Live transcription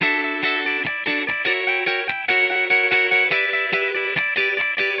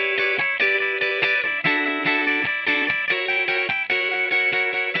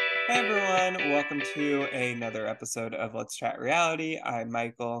episode of Let's Chat Reality. I'm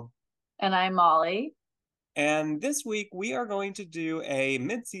Michael. And I'm Molly. And this week we are going to do a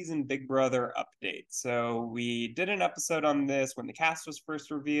mid-season Big Brother update. So we did an episode on this when the cast was first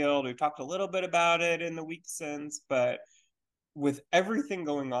revealed. We've talked a little bit about it in the week since, but with everything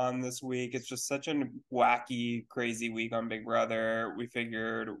going on this week, it's just such a wacky, crazy week on Big Brother. We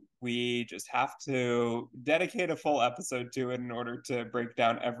figured we just have to dedicate a full episode to it in order to break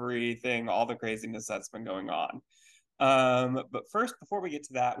down everything, all the craziness that's been going on. But first, before we get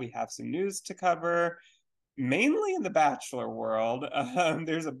to that, we have some news to cover, mainly in the Bachelor world.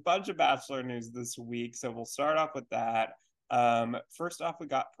 There's a bunch of Bachelor news this week, so we'll start off with that. First off, we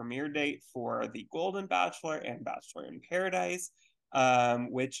got premiere date for the Golden Bachelor and Bachelor in Paradise,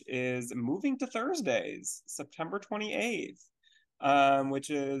 which is moving to Thursdays, September 28th, which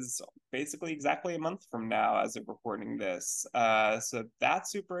is basically exactly a month from now as of recording this. So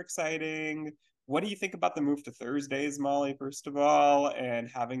that's super exciting. What do you think about the move to Thursdays, Molly, first of all, and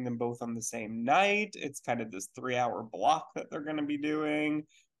having them both on the same night? It's kind of this 3 hour block that they're going to be doing.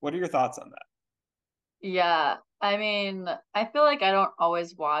 What are your thoughts on that? Yeah, I mean, I feel like I don't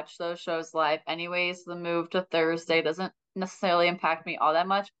always watch those shows live anyways. The move to Thursday doesn't necessarily impact me all that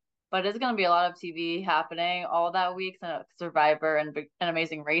much, but it's going to be a lot of TV happening all that week. So Survivor and an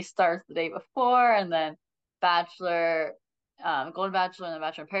Amazing Race starts the day before, and then Bachelor, Golden Bachelor and the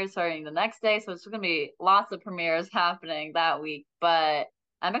Bachelor in Paradise starting the next day. So it's going to be lots of premieres happening that week, but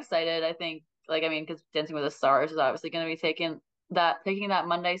I'm excited. I think, like, I mean, because Dancing with the Stars is obviously going to be taking that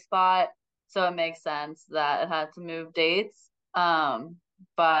Monday spot. So it makes sense that it had to move dates.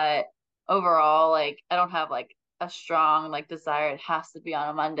 But overall, like I don't have like a strong like desire it has to be on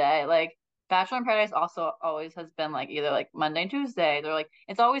a Monday. Like Bachelor in Paradise also always has been like either like Monday and Tuesday. They're like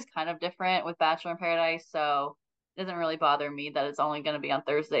it's always kind of different with Bachelor in Paradise, so it doesn't really bother me that it's only going to be on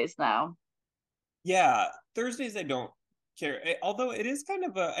Thursdays now. Yeah, Thursdays I don't care. Although it is kind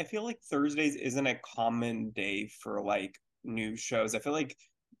of I feel like Thursdays isn't a common day for like new shows. I feel like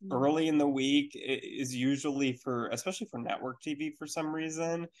early in the week is usually for, especially for network TV for some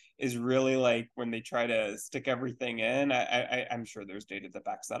reason, is really like when they try to stick everything in. I'm sure there's data that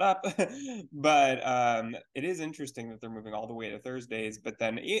backs that up, but it is interesting that they're moving all the way to Thursdays. But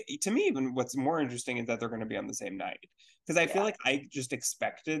then to me, even what's more interesting is that they're going to be on the same night because I feel Yeah. like I just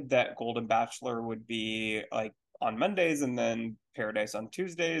expected that Golden Bachelor would be like on Mondays and then Paradise on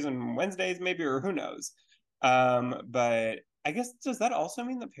Tuesdays and Wednesdays, maybe, or who knows. But I guess does that also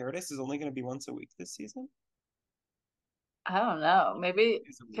mean that Paradise is only going to be once a week this season? I don't know. Maybe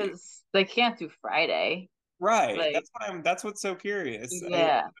Is a week, because they can't do Friday. right? Like, That's what's so curious.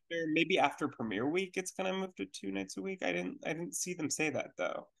 yeah. Maybe after premiere week, it's going to move to 2 nights a week. I didn't see them say that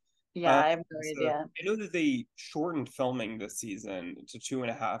though. Yeah, Um, I have no so idea. I know that they shortened filming this season to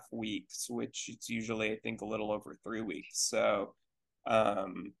 2.5 weeks, which it's usually, I think, a little over 3 weeks. So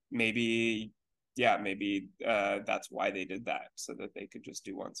maybe, yeah, maybe that's why they did that, so that they could just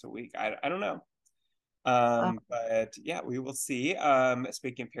do once a week. I don't know. But yeah, we will see.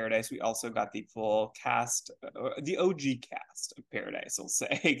 Speaking of Paradise, we also got the full cast, the OG cast of Paradise, I'll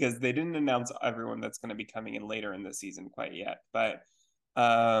say, because they didn't announce everyone that's going to be coming in later in the season quite yet. But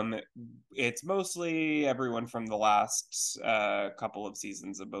um, it's mostly everyone from the last couple of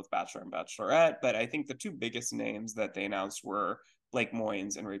seasons of both Bachelor and Bachelorette. But I think the two biggest names that they announced were Blake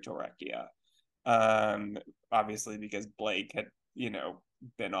Moynes and Rachel Recchia. Um, Obviously because Blake had,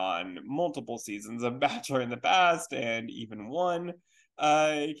 been on multiple seasons of Bachelor in the past and even won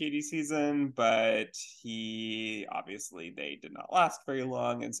Katie season, but he obviously they did not last very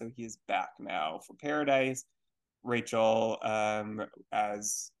long, and so he is back now for Paradise. Rachel,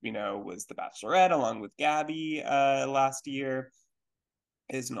 as you know, was the Bachelorette along with Gabby last year,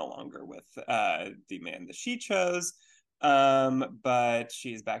 is no longer with the man that she chose, but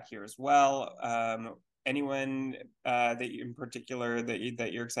she's back here as well. Anyone that you, in particular that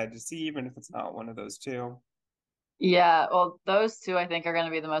you're excited to see, even if it's not one of those two? Yeah, well, those two I think are going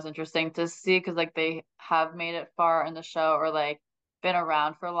to be the most interesting to see because like they have made it far in the show or like been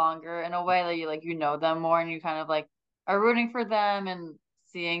around for longer in a way that you know them more and you kind of like are rooting for them and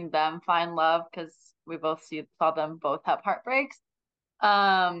seeing them find love because we both saw them both have heartbreaks.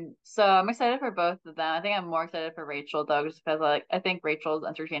 So I'm excited for both of them. I think I'm more excited for Rachel though, just because like I think Rachel's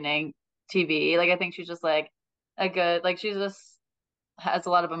entertaining TV. Like I think she's just like a good like she's just has a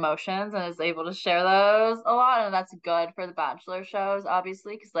lot of emotions and is able to share those a lot, and that's good for the Bachelor shows,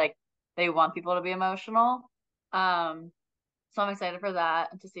 obviously, because like they want people to be emotional. Um, so I'm excited for that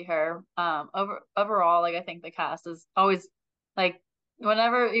and to see her. Overall, like I think the cast is always like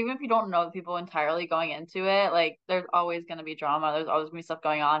whenever, even if you don't know the people entirely going into it, like there's always going to be drama. There's always going to be stuff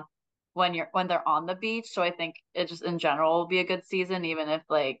going on. when they're on the beach. So I think it just in general will be a good season, even if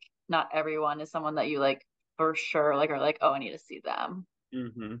like not everyone is someone that you like for sure like are like, oh, I need to see them.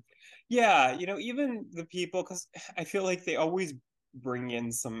 Hmm. Yeah, even the people, because I feel like they always bring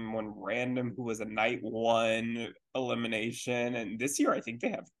in someone random who was a night one elimination, and this year I think they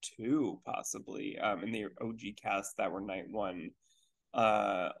have two possibly in the OG cast that were night one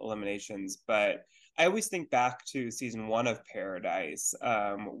eliminations. But I always think back to season one of Paradise,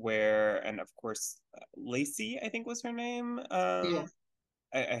 where, and of course, Lacey, I think was her name. Yeah.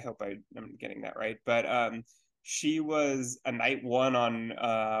 I hope I'm getting that right, but she was a night one on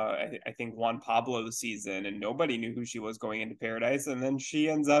I think Juan Pablo's season, and nobody knew who she was going into Paradise, and then she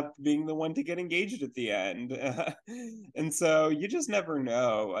ends up being the one to get engaged at the end, and so you just never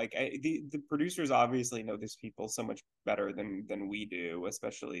know. Like the producers obviously know these people so much better than we do,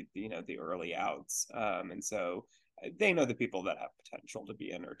 especially the early outs, and so they know the people that have potential to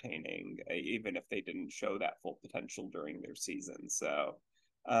be entertaining, even if they didn't show that full potential during their season. So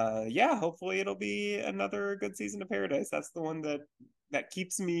yeah, hopefully it'll be another good season of Paradise. That's the one that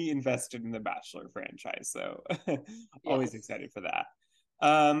keeps me invested in the Bachelor franchise. So always Yes. excited for that.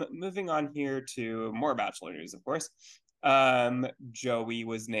 Moving on here to more Bachelor news, of course. Joey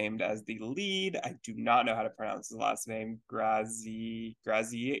was named as the lead. I do not know how to pronounce his last name. Graziati,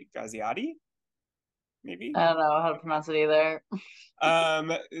 maybe. I don't know how to pronounce it either.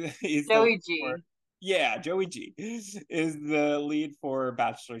 Um, he's the lead Joey for, G. yeah, Joey G is the lead for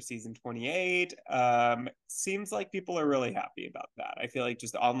Bachelor season 28. Seems like people are really happy about that. I feel like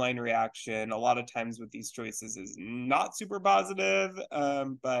just online reaction a lot of times with these choices is not super positive,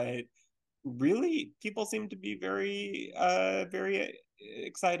 but really people seem to be very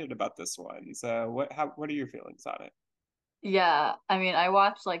excited about this one. So what are your feelings on it? Yeah, I mean, I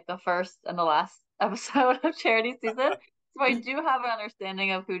watched like the first and the last episode of Charity season, so I do have an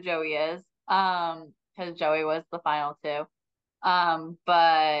understanding of who Joey is. Because Joey was the final two.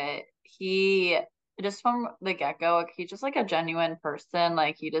 But he just from the get-go, like, he's just like a genuine person.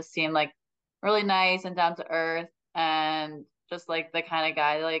 Like he just seemed like really nice and down to earth and just like the kind of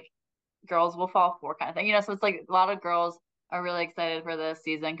guy like girls will fall for kind of thing. So it's like a lot of girls are really excited for this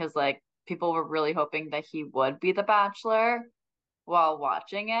season because like people were really hoping that he would be the Bachelor while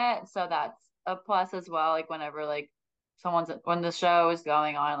watching it. So that's a plus as well. Like whenever like when the show is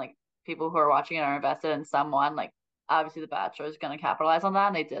going on, like people who are watching it are invested in someone, like obviously the Bachelor is gonna capitalize on that,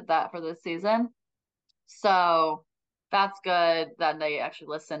 and they did that for this season. So that's good that they actually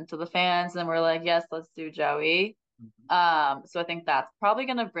listened to the fans and were like, yes, let's do Joey. So I think that's probably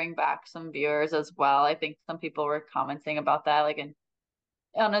gonna bring back some viewers as well. I think some people were commenting about that, like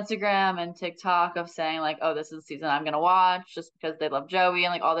on Instagram and TikTok of saying like, oh, this is the season I'm gonna watch just because they love Joey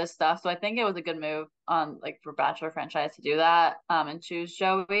and like all this stuff. So I think it was a good move on like for Bachelor franchise to do that, and choose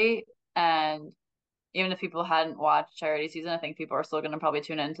Joey. And even if people hadn't watched Charity season, I think people are still gonna probably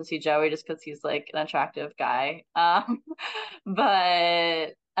tune in to see Joey just because he's like an attractive guy. But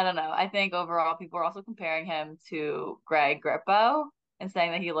I don't know. I think overall people are also comparing him to Greg Grippo and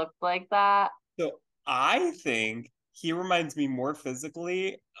saying that he looked like that. So I think he reminds me more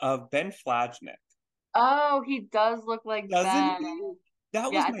physically of Ben Flajnik. Oh, he does look like Doesn't Ben. he?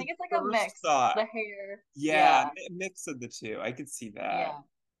 That Yeah, was I my think it's like a first mix. thought. The hair. Yeah, Yeah. mix of the two. I could see that. Yeah.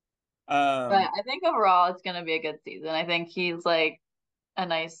 Um, But I think overall it's gonna be a good season. I think he's like a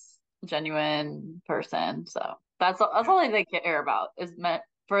nice, genuine person. So that's yeah. all they care about is meant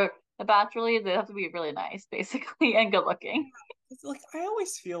for the bachelor lead, they have to be really nice, basically, and good looking. It's like I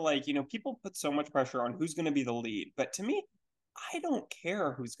always feel like, people put so much pressure on who's going to be the lead, but to me, I don't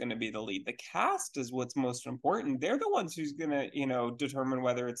care who's going to be the lead. The cast is what's most important. They're the ones who's going to, determine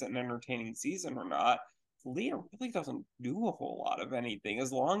whether it's an entertaining season or not. Leah really doesn't do a whole lot of anything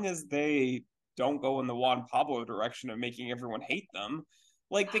as long as they don't go in the Juan Pablo direction of making everyone hate them.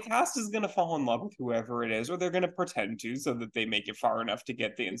 Like the cast is going to fall in love with whoever it is, or they're going to pretend to so that they make it far enough to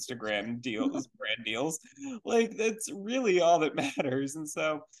get the Instagram deals, brand deals. Like that's really all that matters. And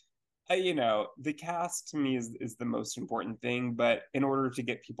so the cast to me is the most important thing. But in order to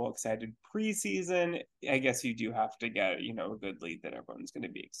get people excited preseason, I guess you do have to get a good lead that everyone's going to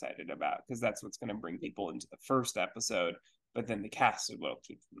be excited about because that's what's going to bring people into the first episode. But then the cast will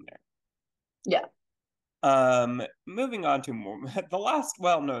keep them there. Yeah. Moving on to more the last,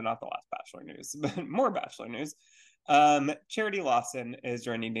 well, no, not the last Bachelor news, but more Bachelor news. Charity Lawson is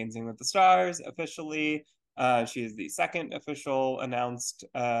joining Dancing with the Stars officially. She is the second official announced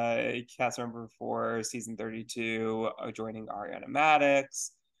cast member for season 32, joining Ariana Madix.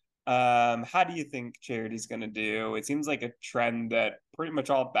 How do you think Charity's going to do? It seems like a trend that pretty much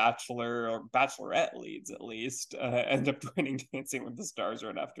all Bachelor or Bachelorette leads, at least, end up winning Dancing with the Stars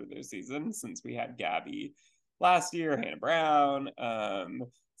right after their season. Since we had Gabby last year, Hannah Brown,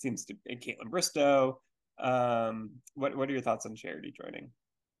 seems to and Caitlin Bristowe. What are your thoughts on Charity joining?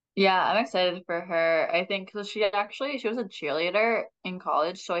 Yeah, I'm excited for her. I think because she was a cheerleader in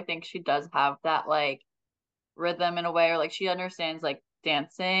college, so I think she does have that like rhythm in a way, or like she understands like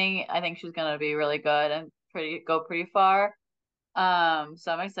dancing. I think she's gonna be really good and pretty far. So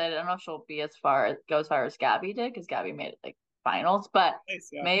I'm excited. I don't know if she'll be as far go as far as Gabby did, because Gabby made it like finals, but Nice,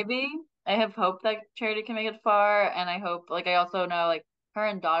 yeah. maybe I have hope that Charity can make it far, and I hope like I also know like her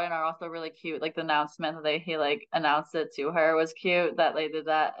and Dotun are also really cute. Like the announcement that he like announced it to her was cute that they did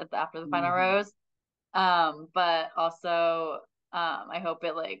that after the final Mhm. rose. But also I hope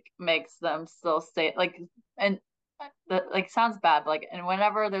it like makes them still stay like and the like sounds bad, but like and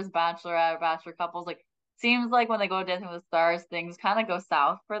whenever there's bachelorette or bachelor couples, like seems like when they go Dancing with the Stars, things kind of go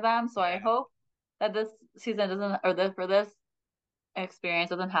south for them. So I Yeah. hope that this season doesn't or this for this experience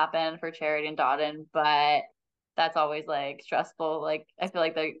doesn't happen for Charity and Dotun, but that's always like stressful. Like I feel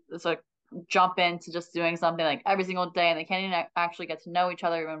like they sort of jump into just doing something like every single day and they can't even actually get to know each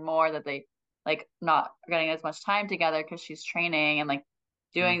other even more that they like not getting as much time together because she's training and like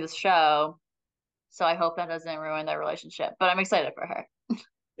Mm. doing this show. So I hope that doesn't ruin their relationship. But I'm excited for her.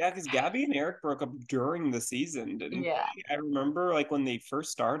 Yeah, because Gabby and Eric broke up during the season, didn't Yeah. they? I remember like when they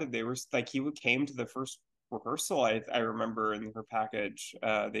first started, they were like came to the first rehearsal. I remember in her package,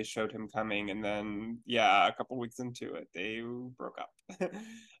 they showed him coming, and then yeah, a couple weeks into it, they broke up.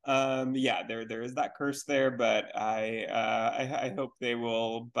 Yeah, there is that curse there, but I hope they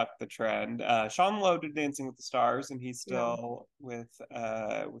will buck the trend. Sean Lowe did Dancing with the Stars, and he's Yeah. still with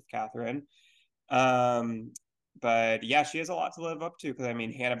Catherine. Um, but yeah, she has a lot to live up to because I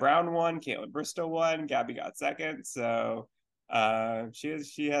mean Hannah Brown won, Caitlin Bristowe won, Gabby got second, so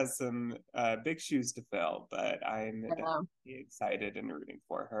she has some big shoes to fill. But I'm Yeah. definitely excited and rooting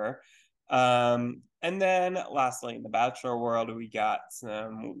for her. And then lastly, in the Bachelor world, we got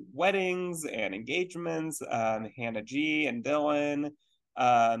some weddings and engagements. Hannah G and Dylan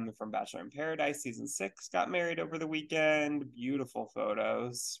from Bachelor in Paradise season 6 got married over the weekend. Beautiful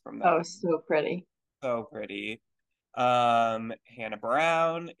photos from that. Oh, so pretty. So pretty. Hannah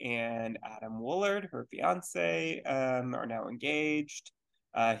Brown and Adam Woolard, her fiance, are now engaged.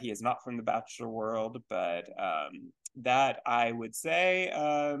 He is not from the Bachelor world, but that I would say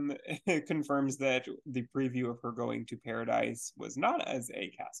confirms that the preview of her going to Paradise was not as a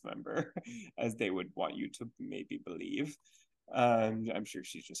cast member as they would want you to maybe believe. I'm sure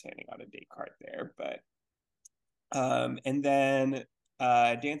she's just handing out a date card there, but and then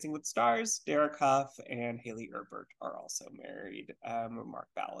Dancing with Stars, Derek Huff and Haley Erbert are also married. Mark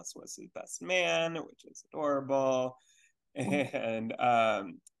Ballas was his best man, which is adorable. And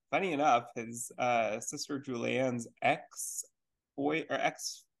funny enough, his sister Julianne's ex boy or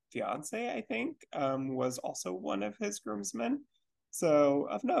ex fiance, I think, was also one of his groomsmen. So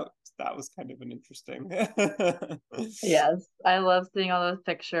of note, that was kind of an interesting. Yes, I love seeing all those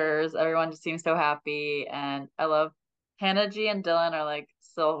pictures. Everyone just seems so happy, and I love Hannah G and Dylan are like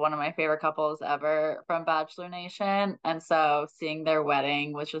still one of my favorite couples ever from Bachelor Nation. And so seeing their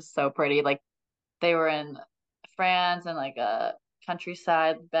wedding was just so pretty. Like they were in France and like a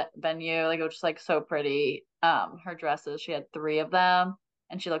countryside venue. Like it was just like so pretty. Her dresses, she had three of them,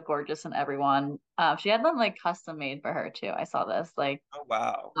 and she looked gorgeous in every one. She had them like custom made for her too. I saw this like Oh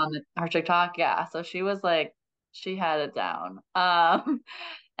wow. on her TikTok. Yeah, so she was like she had it down.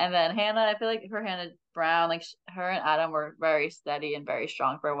 And then Hannah, I feel like for Hannah Brown, like her and Adam were very steady and very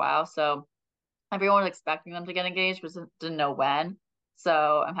strong for a while. So everyone was expecting them to get engaged, but didn't know when.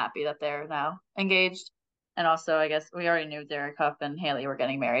 So I'm happy that they're now engaged. And also, I guess we already knew Derek Huff and Haley were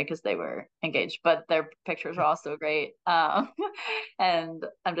getting married because they were engaged, but their pictures are also great. And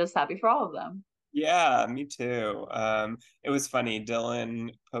I'm just happy for all of them. Yeah, me too. It was funny.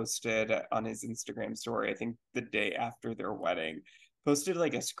 Dylan posted on his Instagram story, I think the day after their wedding, posted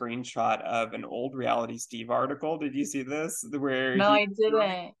like a screenshot of an old Reality Steve article. Did you see this? Where No, he I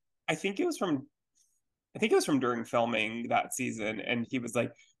didn't. I think it was from I think it was from during filming that season, and he was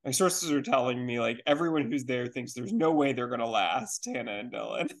like, my sources are telling me like everyone who's there thinks there's no way they're gonna last, Hannah and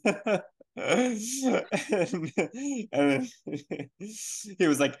Dylan. And he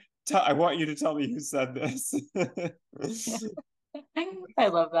was like, I want you to tell me who said this. I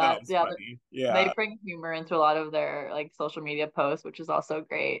love That that. was Yeah, funny. they Yeah. bring humor into a lot of their like social media posts, which is also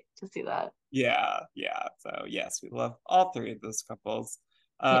great to see that. Yeah. Yeah. So yes, we love all three of those couples.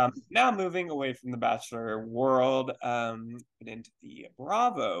 Yes. Now moving away from the Bachelor world, and into the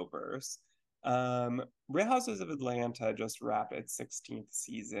Bravo verse. Real Houses of Atlanta just wrapped its 16th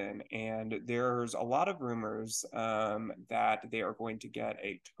season, and there's a lot of rumors that they are going to get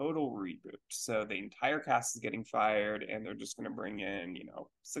a total reboot. So the entire cast is getting fired, and they're just going to bring in,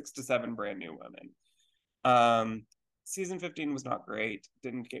 6 to 7 brand new women. Season 15 was not great,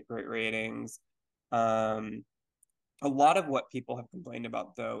 didn't get great ratings. Um, a lot of what people have complained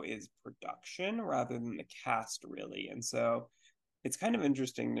about, though, is production rather than the cast, really. And so it's kind of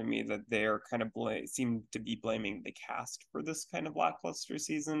interesting to me that they're kind of seem to be blaming the cast for this kind of lackluster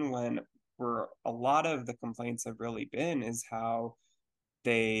season when where a lot of the complaints have really been is how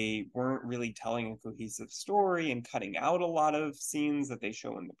they weren't really telling a cohesive story and cutting out a lot of scenes that they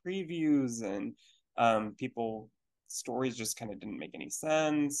show in the previews, and people stories just kind of didn't make any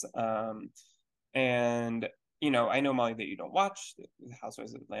sense. And I know, Molly, that you don't watch the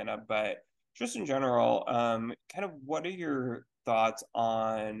Housewives of Atlanta, but just in general, kind of what are your thoughts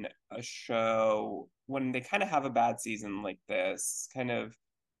on a show when they kind of have a bad season like this? Kind of,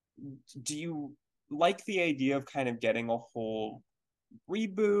 do you like the idea of kind of getting a whole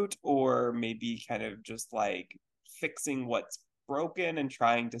reboot, or maybe kind of just like fixing what's broken and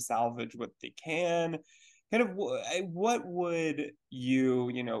trying to salvage what they can? Kind of what would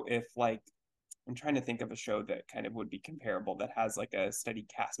if like I'm trying to think of a show that kind of would be comparable that has like a steady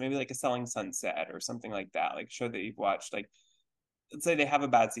cast, maybe like a Selling Sunset or something like that, like a show that you've watched. Like, let's say they have a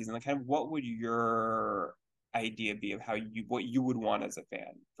bad season, like kind of what would your idea be of what you would want as a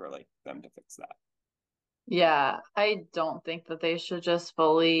fan for like them to fix that? Yeah, I don't think that they should just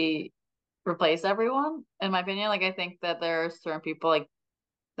fully replace everyone, in my opinion. Like, I think that there are certain people like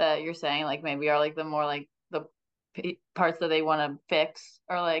that you're saying, like maybe are like the more like the parts that they want to fix,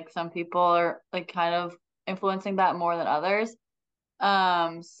 or like some people are like kind of influencing that more than others.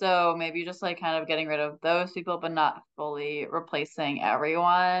 So maybe just like kind of getting rid of those people, but not fully replacing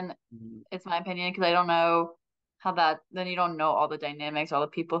everyone. Mhm. It's my opinion, because I don't know how that, then you don't know all the dynamics, all the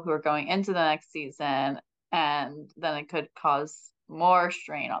people who are going into the next season, and then it could cause more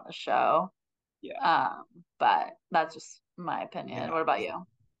strain on the show. Yeah. Um, but that's just my opinion. Yeah. What about you?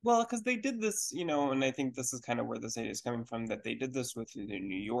 Well, because they did this, and I think this is kind of where this idea is coming from, that they did this with the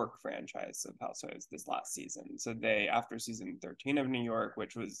New York franchise of Housewives this last season. So they, after season 13 of New York,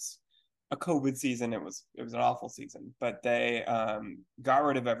 which was a COVID season, it was an awful season, but they got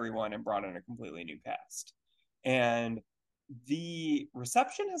rid of everyone and brought in a completely new cast. And the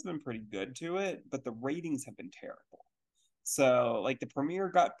reception has been pretty good to it, but the ratings have been terrible. So, like, the premiere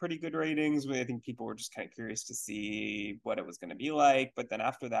got pretty good ratings. I think people were just kind of curious to see what it was going to be like. But then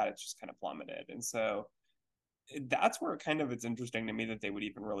after that, it just kind of plummeted. And so that's where it's interesting to me that they would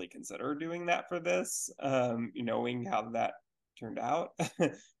even really consider doing that for this, knowing how that turned out,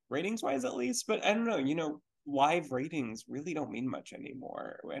 ratings wise at least. But I don't know, live ratings really don't mean much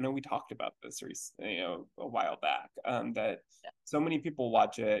anymore. I know we talked about this a while back, that so many people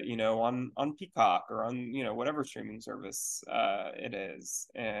watch it, on Peacock or on, whatever streaming service it is,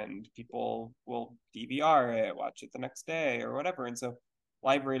 and people will DVR it, watch it the next day or whatever. And so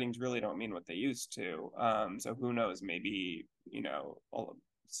live ratings really don't mean what they used to. So who knows? Maybe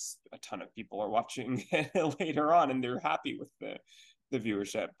a ton of people are watching later on, and they're happy with the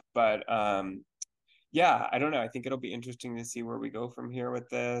viewership. But yeah, I don't know. I think it'll be interesting to see where we go from here with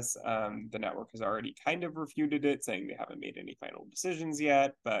this. The network has already kind of refuted it, saying they haven't made any final decisions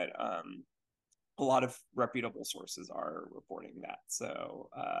yet, but a lot of reputable sources are reporting that. So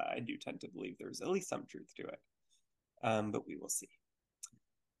I do tend to believe there's at least some truth to it. But we will see.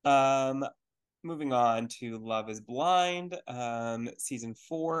 Um, Moving on to Love is Blind. Season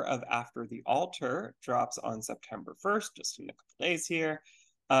 4 of After the Altar drops on September 1st, just in a couple days here.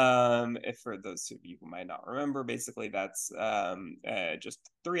 If for those of you who might not remember, basically that's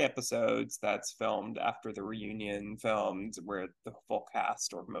just 3 episodes that's filmed after the reunion filmed, where the full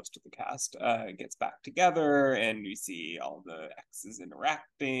cast or most of the cast gets back together, and we see all the exes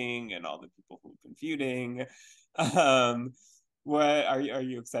interacting and all the people who've been feuding. Um, what are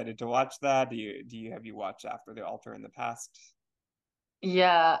you excited to watch that? Have you watched After the Altar in the past?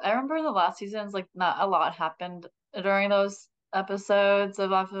 Yeah, I remember the last seasons, like not a lot happened during those episodes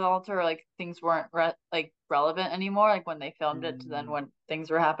of After the Altar. Like things weren't like relevant anymore, like when they filmed it to then Mm-hmm. when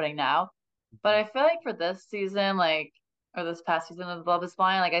things were happening now. But I feel like for this season, like or this past season of Love is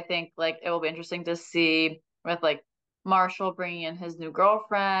Blind, like I think like it will be interesting to see with like Marshall bringing in his new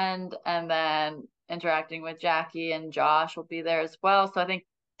girlfriend, and then interacting with Jackie, and Josh will be there as well. So I think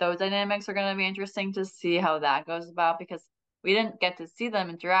those dynamics are going to be interesting to see how that goes about, because we didn't get to see them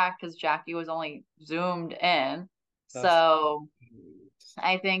interact because Jackie was only zoomed in. That's So cute.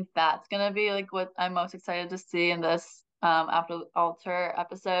 I think that's gonna be like what I'm most excited to see in this after the Alter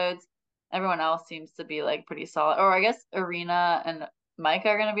episodes. Everyone else seems to be like pretty solid. Or I guess Arena and Micah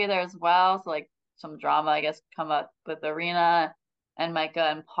are gonna be there as well. So like some drama, I guess, come up with Arena and Micah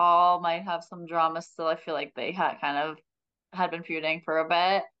and Paul might have some drama still. I feel like they had kind of had been feuding for a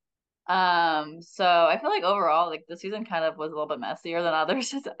bit. So I feel like overall, like the season kind of was a little bit messier than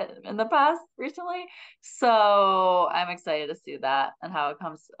others in the past recently. So I'm excited to see that and how it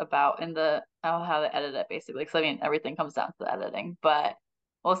comes about in the how they edit it basically. Because I mean, everything comes down to the editing, but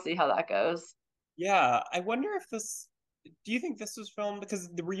we'll see how that goes. Yeah, I wonder if this. Do you think this was filmed because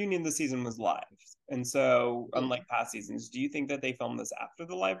the reunion this season was live, and so unlike past seasons, do you think that they filmed this after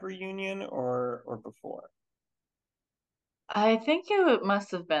the live reunion or before? I think it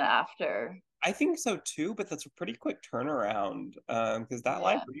must have been after. I think so too, but that's a pretty quick turnaround because that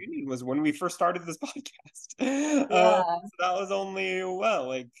live Yeah. reunion was when we first started this podcast. Yeah. So that was only well,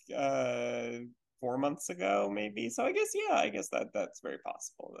 like 4 months ago, maybe. So I guess yeah, I guess that's very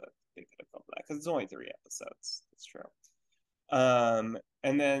possible that they could have filmed that because it's only 3 episodes. That's true.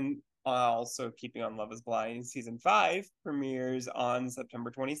 And then also keeping on Love is Blind, season 5 premieres on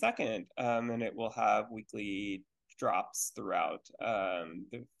September 22nd. And it will have weekly drops throughout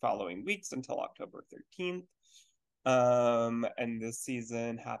the following weeks until October 13th. And this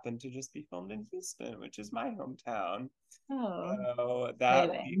season happened to just be filmed in Houston, which is my hometown. Oh, So that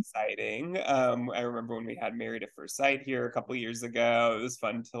will be exciting. exciting. I remember when we had Married at First Sight here a couple years ago. It was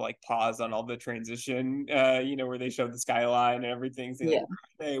fun to like pause on all the transition, where they showed the skyline and everything. Say like, Yeah.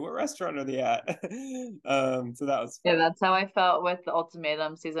 hey, what restaurant are they at? So that was Yeah, fun. that's how I felt with the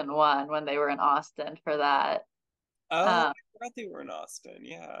Ultimatum season 1 when they were in Austin for that. Oh, Um, I forgot they were in Austin.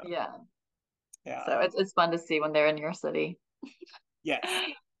 Yeah, yeah. So yeah, it's fun to see when they're in your city. yes.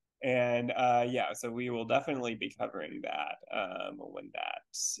 And yeah, so we will definitely be covering that when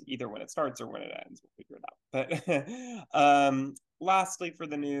either when it starts or when it ends. We'll figure it out. But lastly, for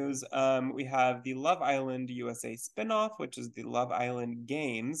the news, we have the Love Island USA spinoff, which is the Love Island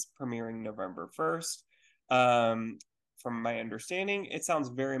Games, premiering November 1st. From my understanding, it sounds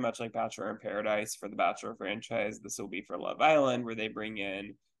very much like Bachelor in Paradise for the Bachelor franchise. This will be for Love Island, where they bring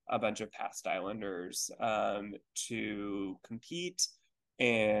in a bunch of past Islanders to compete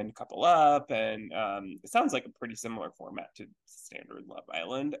and couple up, and it sounds like a pretty similar format to standard Love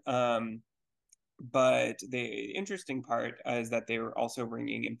Island. But the interesting part is that they were also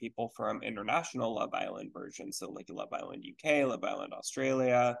bringing in people from international Love Island versions, so like Love Island UK, Love Island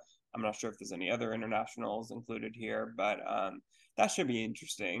Australia. I'm not sure if there's any other internationals included here, but that should be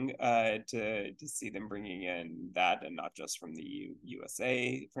interesting to see them bringing in that and not just from the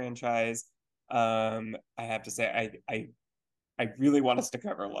USA franchise. I have to say, I really want us to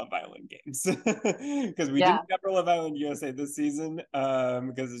cover Love Island games because we Yeah. didn't cover Love Island USA this season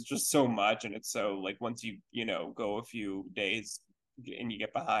because it's just so much and it's so like once you go a few days and you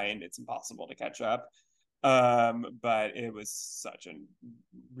get behind, it's impossible to catch up. But it was such a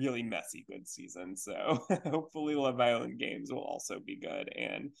really messy good season, so hopefully Love Island games will also be good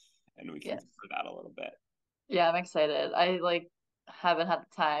and we can Yes. cover that a little bit. Yeah, I'm excited. I like haven't had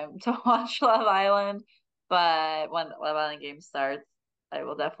the time to watch Love Island, but when Love Island game starts, I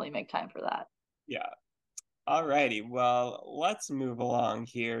will definitely make time for that. Yeah. Alrighty, well, let's move along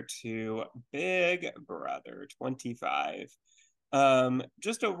here to Big Brother 25.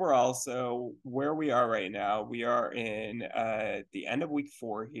 Just overall, so where we are right now, we are in the end of week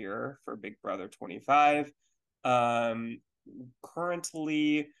 4 here for Big Brother 25. Um,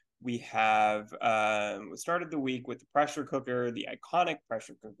 Currently, we have we started the week with the pressure cooker, the iconic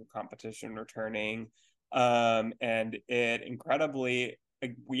pressure cooker competition returning. And it incredibly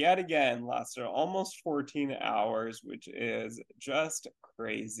we yet again lasted almost 14 hours, which is just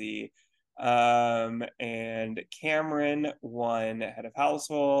crazy. And Cameron won head of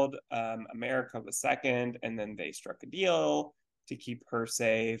household. America was second, and then they struck a deal to keep her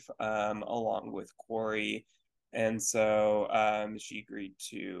safe, along with Corey. And so she agreed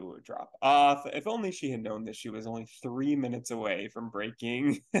to drop off. If only she had known that she was only 3 minutes away from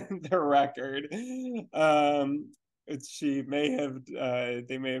breaking the record. She may have,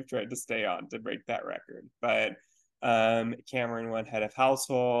 they may have tried to stay on to break that record. But Cameron went head of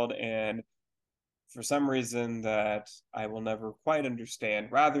household, and for some reason that I will never quite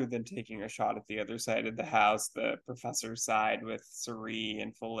understand, rather than taking a shot at the other side of the house, the professor's side with Sari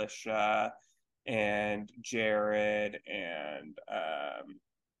and Felicia and Jared and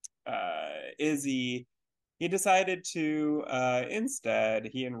Izzy, he decided to instead,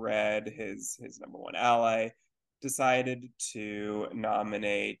 he and Red, his number one ally, decided to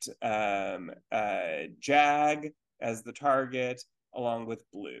nominate Jag as the target along with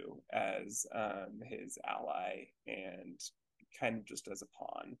Blue as his ally and kind of just as a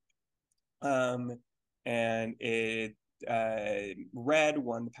pawn. Um, and it Red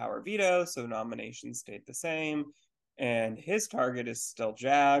won the power veto, so nominations stayed the same. And his target is still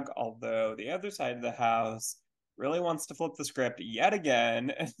Jag, although the other side of the house really wants to flip the script yet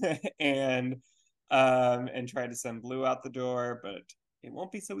again and try to send Blue out the door, but it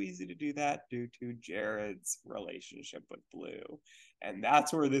won't be so easy to do that due to Jared's relationship with Blue. And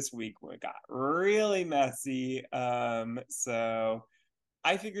that's where this week got really messy. So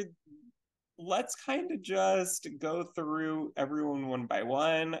I figured let's kind of just go through everyone one by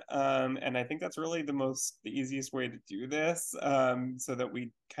one. And I think that's really the easiest way to do this, so that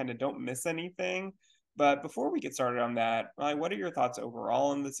we kind of don't miss anything. But before we get started on that, what are your thoughts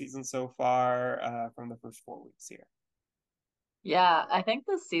overall in the season so far, from the first 4 weeks here? Yeah, I think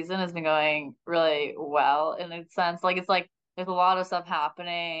this season has been going really well in a sense. Like it's like there's a lot of stuff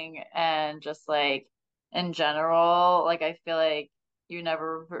happening and just like in general, like I feel like you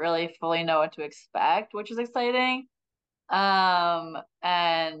never really fully know what to expect, which is exciting. And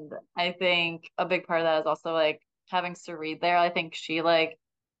I think a big part of that is also like having Sarid there. I think she like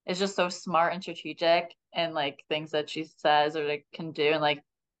is just so smart and strategic and like things that she says or like can do and like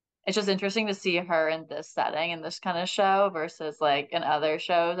it's just interesting to see her in this setting in this kind of show versus like in other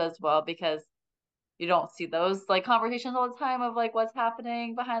shows as well because you don't see those like conversations all the time of like what's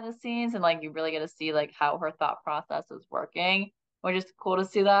happening behind the scenes and like you really get to see like how her thought process is working, which is cool to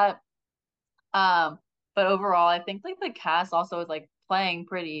see that. Um, but overall, I think like the cast also is like playing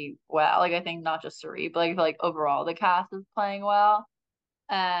pretty well. Like I think not just Suri, but like I feel like overall the cast is playing well.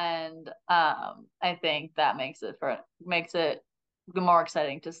 And I think that makes it more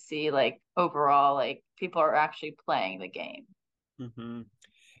exciting to see like overall like people are actually playing the game. Mm-hmm.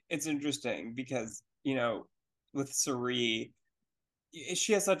 It's interesting because, with Suri,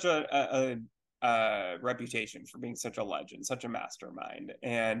 she has such a reputation for being such a legend, such a mastermind.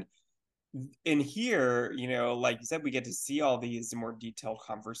 And in here, like you said, we get to see all these more detailed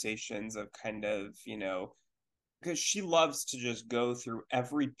conversations of kind of, because she loves to just go through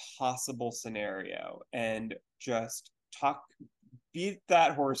every possible scenario and just beat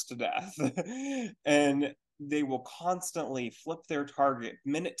that horse to death. And they will constantly flip their target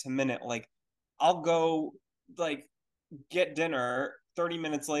minute to minute. Like, I'll go, like, get dinner. 30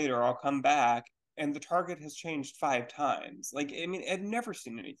 minutes later, I'll come back and the target has changed 5 times. Like, I mean, I've never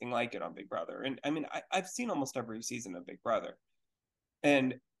seen anything like it on Big Brother. And I mean, I've seen almost every season of Big Brother.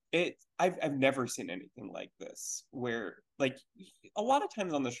 And I've never seen anything like this where, like, a lot of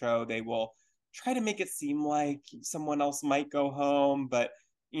times on the show they will try to make it seem like someone else might go home, but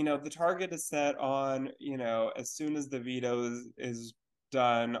the target is set on, as soon as the veto is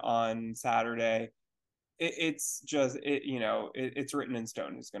done on Saturday, it's just it's written in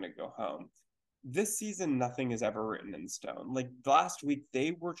stone who's going to go home. This season nothing is ever written in stone. Like last week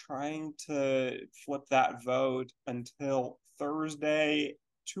they were trying to flip that vote until Thursday,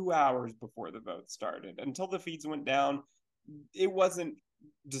 2 hours before the vote started, until the feeds went down. It wasn't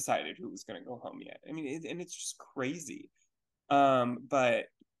decided who was going to go home yet. I mean, and it's just crazy. But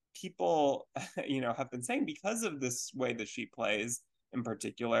people have been saying, because of this way that she plays in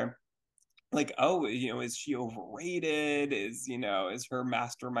particular, like, oh, is she overrated? Is her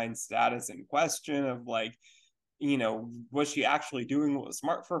mastermind status in question? Of like, was she actually doing what was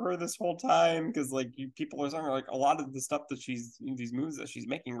smart for her this whole time? Because like people are saying, like, a lot of the stuff that these moves that she's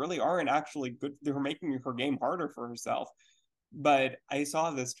making really aren't actually good. They're making her game harder for herself. But I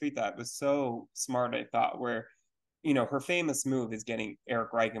saw this tweet that was so smart, I thought, where her famous move is getting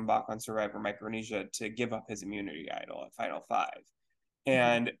Eric Reichenbach on Survivor Micronesia to give up his immunity idol at Final Five.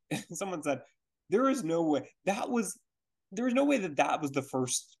 And someone said, there is no way there was no way that was the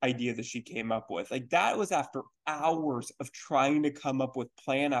first idea that she came up with. Like, that was after hours of trying to come up with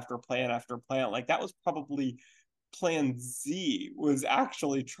plan after plan after plan. Like, that was probably plan Z, was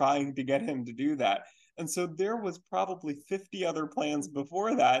actually trying to get him to do that. And so there was probably 50 other plans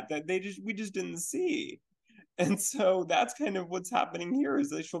before that we just didn't see. And so that's kind of what's happening here, is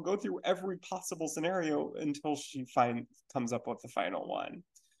that she'll go through every possible scenario until she comes up with the final one.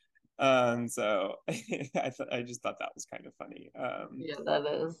 So I just thought that was kind of funny. Yeah, that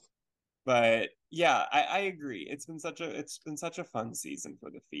is. But yeah, I agree. It's been such a fun season for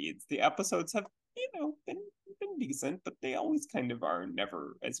the feeds. The episodes have, been decent, but they always kind of are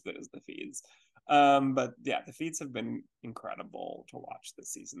never as good as the feeds. But yeah, the feeds have been incredible to watch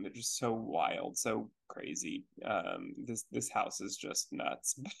this season. They're just so wild, so crazy. This house is just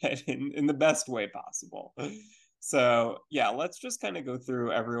nuts, but in the best way possible. So yeah, let's just kind of go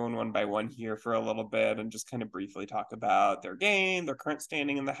through everyone one by one here for a little bit and just kind of briefly talk about their game, their current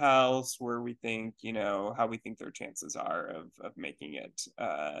standing in the house, where we think, how we think their chances are of making it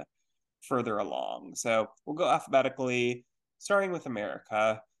further along. So we'll go alphabetically, starting with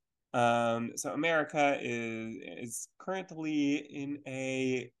America. So America is currently in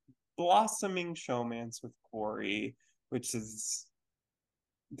a blossoming showmance with Corey, which is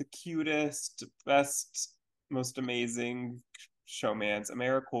the cutest, best, most amazing showmance.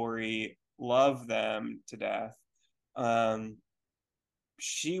 AmeriCorey, love them to death. Um,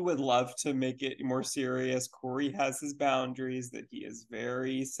 she would love to make it more serious. Corey has his boundaries that he is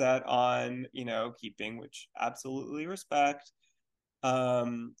very set on, keeping, which absolutely respect.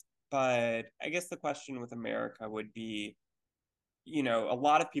 Um, but I guess the question with America would be, a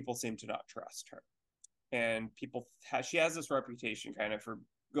lot of people seem to not trust her. And she has this reputation kind of for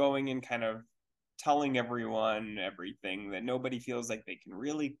going and kind of telling everyone everything, that nobody feels like they can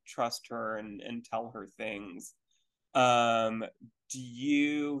really trust her and tell her things. um do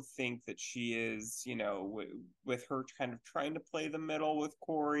you think that she is, with her kind of trying to play the middle with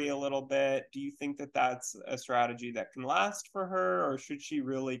Corey a little bit, do you think that that's a strategy that can last for her, or should she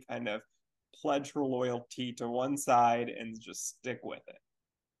really kind of pledge her loyalty to one side and just stick with it?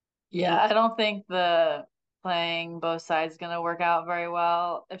 Yeah, I don't think the playing both sides is gonna work out very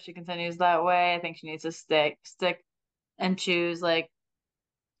well if she continues that way. I think she needs to stick and choose like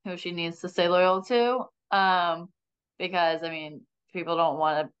who she needs to stay loyal to. Because I mean, people don't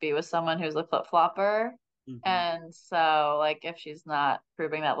want to be with someone who's a flip-flopper. Mm-hmm. And so like if she's not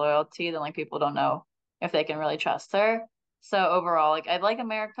proving that loyalty, then like people don't know if they can really trust her. So overall, like I like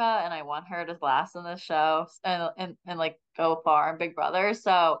America and I want her to last in this show and like go far in Big Brother.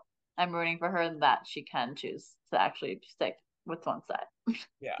 So I'm rooting for her that she can choose to actually stick with one side.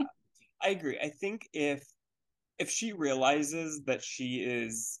 Yeah, I agree. I think if she realizes that she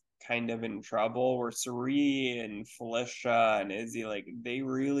is kind of in trouble, where Suri and Felicia and Izzy, like, they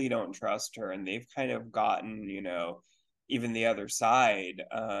really don't trust her, and they've kind of gotten, even the other side,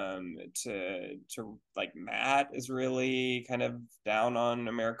 to like, Matt is really kind of down on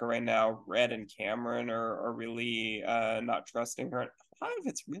America right now. Red and Cameron are really not trusting her. A lot of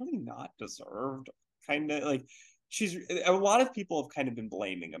it's really not deserved. Kind of like, a lot of people have kind of been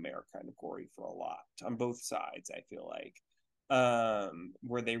blaming America and Corey for a lot on both sides, I feel like.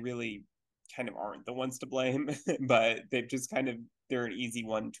 Where they really kind of aren't the ones to blame, but they're an easy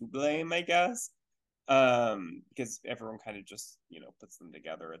one to blame, I guess. Because everyone kind of just, puts them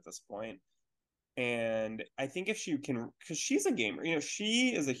together at this point. And I think if she can, because she's a gamer,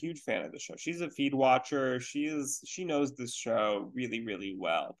 she is a huge fan of the show. She's a feed watcher. She knows this show really, really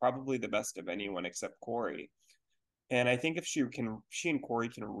well, probably the best of anyone except Corey. And I think if she and Corey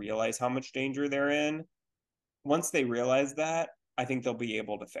can realize how much danger they're in, once they realize that, I think they'll be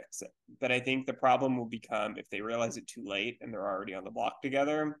able to fix it. But I think the problem will become if they realize it too late and they're already on the block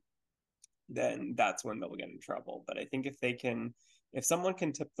together, then that's when they'll get in trouble. But I think if someone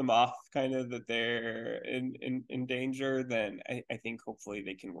can tip them off kind of that they're in danger, then I think hopefully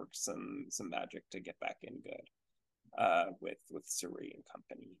they can work some magic to get back in good, with Suri and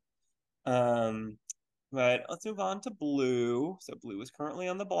company. But let's move on to Blue. So Blue is currently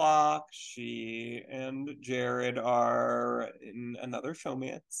on the block. She and Jared are in another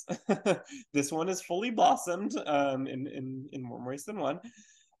showmance. This one is fully blossomed, in more ways than one.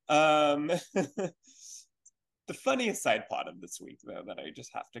 Um, the funniest side plot of this week, though, that I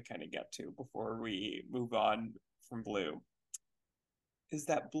just have to kind of get to before we move on from Blue, is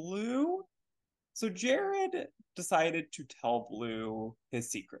that Blue. So Jared decided to tell Blue his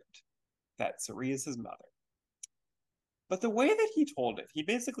secret, that Suri is his mother. But the way that he told it, he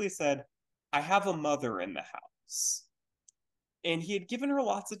basically said, I have a mother in the house. And he had given her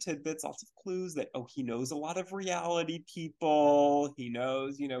lots of tidbits, lots of clues that, oh, he knows a lot of reality people. He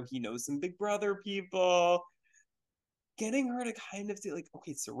knows some Big Brother people. Getting her to kind of say, like,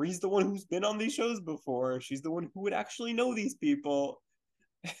 okay, Suri's the one who's been on these shows before. She's the one who would actually know these people.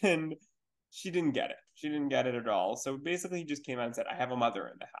 And she didn't get it. She didn't get it at all. So basically, he just came out and said, I have a mother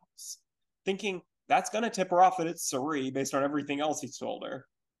in the house. Thinking that's going to tip her off that it's Suri based on everything else he's told her.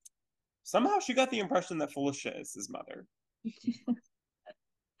 Somehow she got the impression that Felicia is his mother.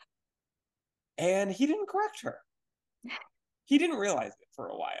 And he didn't correct her. He didn't realize it for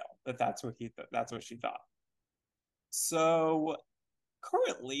a while that that's what she thought. So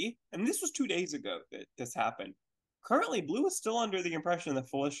currently, and this was 2 days ago that this happened. Currently, Blue is still under the impression that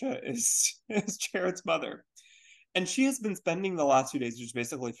Felicia is Jared's mother. And she has been spending the last 2 days just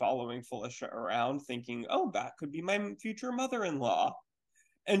basically following Felicia around, thinking, oh, that could be my future mother in law.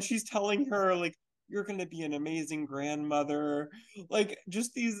 And she's telling her, like, you're going to be an amazing grandmother. Like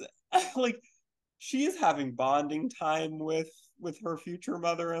just these like she is having bonding time with her future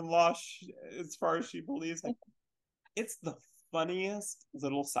mother-in-law as far as she believes. Like it's the funniest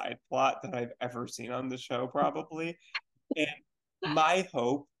little side plot that I've ever seen on the show, probably. And my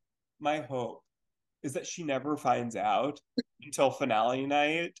hope, my hope is that she never finds out until finale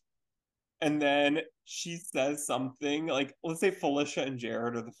night. And then she says something like, let's say Felicia and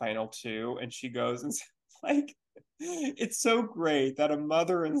Jared are the final two, and she goes and says, like, it's so great that a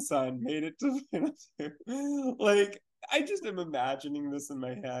mother and son made it to the final two. Like, I just am imagining this in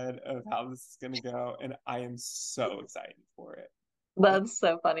my head of how this is going to go, and I am so excited for it. That's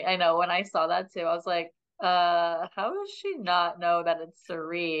so funny. I know when I saw that too, I was like, how does she not know that it's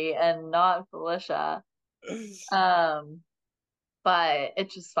Suri and not Felicia? Um, but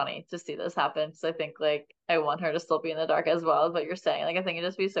it's just funny to see this happen. So I think like I want her to still be in the dark as well as what you're saying. Like I think it'd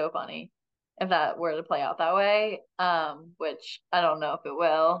just be so funny if that were to play out that way. Which I don't know if it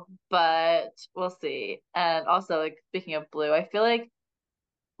will, but we'll see. And also like speaking of Blue, I feel like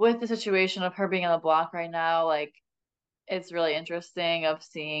with the situation of her being on the block right now, like it's really interesting of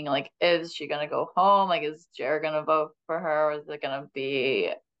seeing like is she gonna go home? Like is Jared gonna vote for her or is it gonna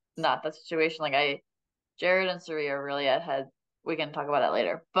be not that situation? Like I Jared and Suri are really at head. We can talk about that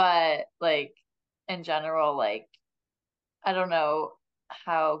later. But like in general, like I don't know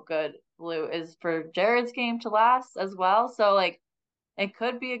how good Blue is for Jared's game to last as well. So like it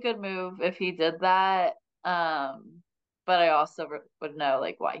could be a good move if he did that. But I also would know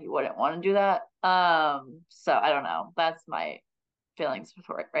like why he wouldn't want to do that. So I don't know. That's my feelings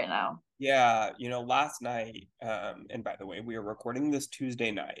for it right now. Yeah, last night, and by the way, we are recording this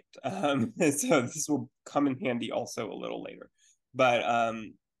Tuesday night. So this will come in handy also a little later. But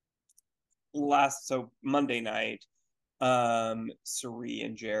so Monday night, Suri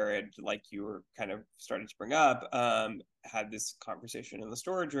and Jared, like you were kind of starting to bring up, had this conversation in the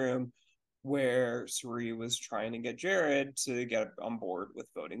storage room where Suri was trying to get Jared to get on board with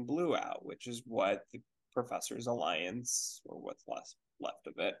voting Blue out, which is what the Professor's Alliance, or what's left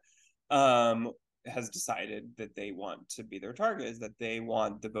of it, has decided that they want to be their target, is that they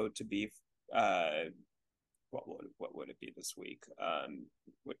want the vote to be what would it be this week?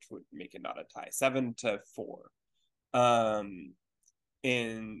 Which would make it not a tie, 7-4,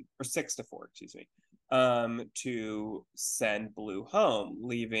 in or 6-4, excuse me, to send Blue home,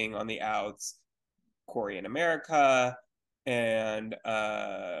 leaving on the outs Corey in America and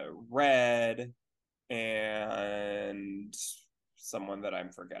Red and someone that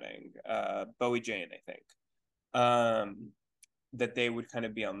I'm forgetting, Bowie Jane, I think. That they would kind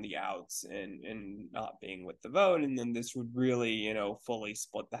of be on the outs and not being with the vote, and then this would really, fully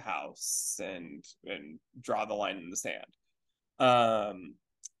split the house and draw the line in the sand.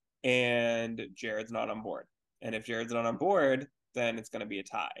 And Jared's not on board. And if Jared's not on board, then it's going to be a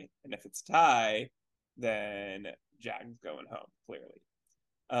tie. And if it's a tie, then Jack's going home, clearly.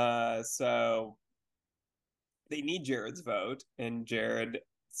 So they need Jared's vote, and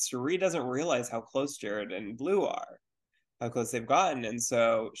Suri doesn't realize how close Jared and Blue are, how close they've gotten. And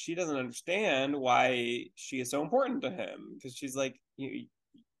so she doesn't understand why she is so important to him, because she's like,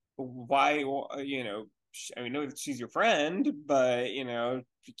 why, I know she's your friend, but,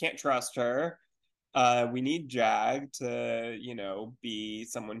 you can't trust her. We need Jag to, be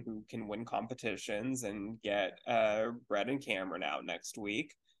someone who can win competitions and get Brett and Cameron out next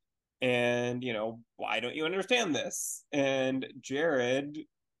week. And, why don't you understand this? And Jared,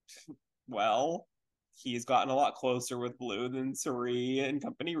 well, he's gotten a lot closer with Blue than Suri and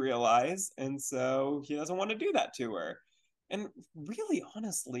company realize. And so he doesn't want to do that to her. And really,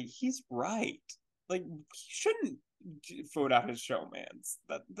 honestly, he's right. Like, he shouldn't vote out his showmans.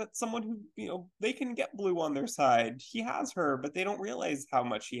 That's someone who, they can get Blue on their side. He has her, but they don't realize how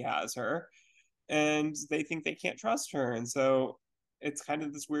much he has her. And they think they can't trust her. And so it's kind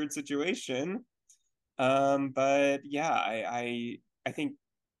of this weird situation. But yeah, I think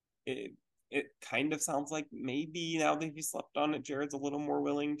it kind of sounds like maybe now that he slept on it, Jared's a little more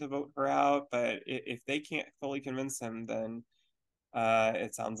willing to vote her out. But if they can't fully convince him, then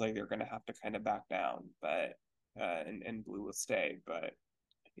it sounds like they're going to have to kind of back down. But and Blue will stay. But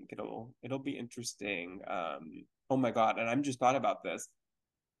I think it'll be interesting. Oh my God! And I'm just thought about this.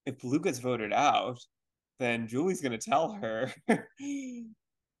 If Blue gets voted out, then Julie's going to tell her.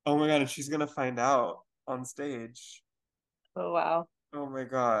 Oh my God! And she's going to find out on stage. Oh wow. Oh my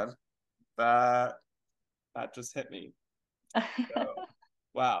God, that that just hit me. So,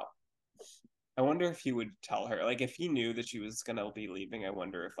 wow. I wonder if he would tell her, like, if he knew that she was gonna be leaving. I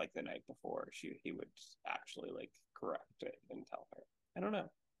wonder if, like, the night before, he would actually like correct it and tell her. I don't know.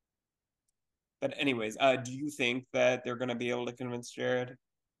 But anyways, do you think that they're going to be able to convince Jared?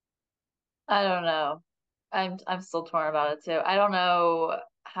 I don't know. I'm still torn about it too. I don't know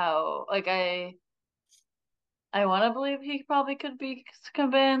how like I want to believe he probably could be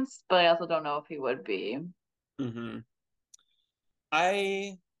convinced, but I also don't know if he would be. Mm-hmm.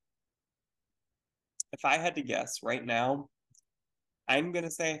 I, if I had to guess right now, I'm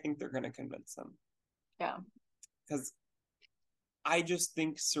gonna say I think they're gonna convince him Yeah. because I just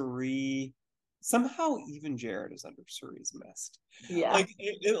think Suri somehow even Jared is under Suri's mist. Yeah. Like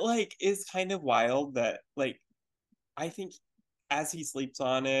it like is kind of wild that like I think as he sleeps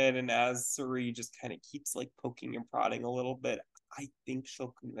on it and as Suri just kind of keeps like poking and prodding a little bit, I think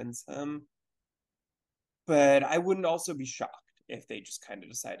she'll convince him. But I wouldn't also be shocked if they just kind of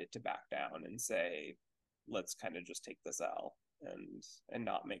decided to back down and say, let's kind of just take this L and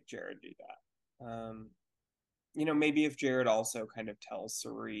not make Jared do that. Maybe if Jared also kind of tells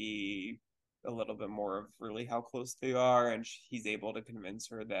Suri a little bit more of really how close they are, and he's able to convince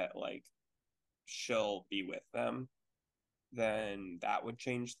her that like she'll be with them, then that would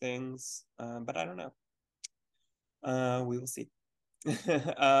change things. But I don't know. We will see.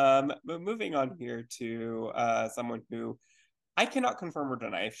 But moving on here to someone who I cannot confirm or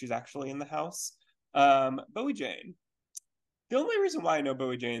deny if she's actually in the house. Bowie Jane. The only reason why I know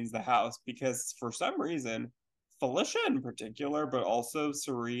Bowie Jane's the house because for some reason, Felicia in particular, but also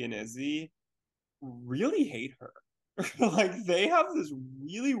Suri and Izzy, really hate her. Like they have this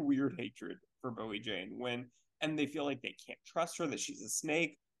really weird hatred for Bowie Jane and they feel like they can't trust her, that she's a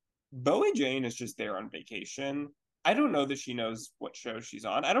snake. Bowie Jane is just there on vacation. I don't know that she knows what show she's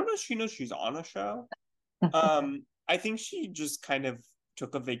on. I don't know if she knows she's on a show. I think she just kind of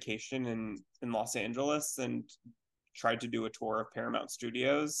took a vacation in Los Angeles and tried to do a tour of Paramount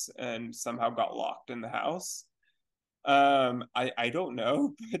Studios and somehow got locked in the house. I don't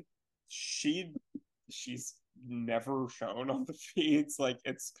know, but she's never shown on the feeds. Like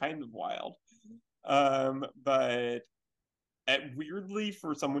it's kind of wild. But weirdly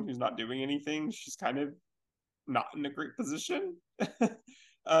for someone who's not doing anything, she's kind of not in a great position.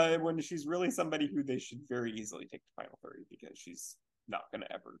 When she's really somebody who they should very easily take to Final 30 because she's not going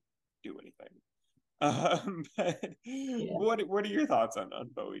to ever do anything. But Yeah. what are your thoughts on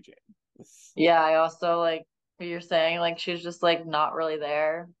Bowie Jane? Yeah, I also like what you're saying, like she's just like not really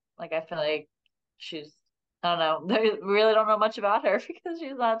there. Like I feel like she's I don't know. They really don't know much about her because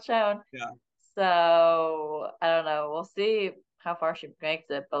she's not shown. Yeah, So I don't know. We'll see how far she makes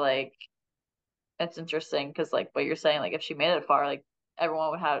it, but like it's interesting because like what you're saying, like if she made it far, like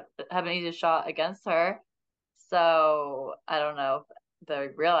everyone would have an easy shot against her. So I don't know if they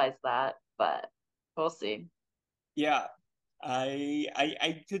realize that, but we'll see. yeah.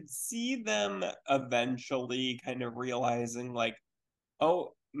 I could see them eventually kind of realizing like,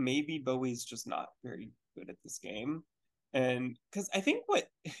 oh, maybe Bowie's just not very good at this game. And because I think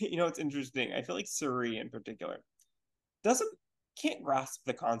it's interesting. I feel like Suri in particular doesn't can't grasp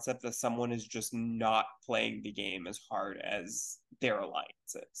the concept that someone is just not playing the game as hard as their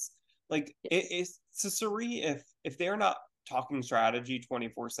alliance is. Like it Yes. is to Suri if they're not talking strategy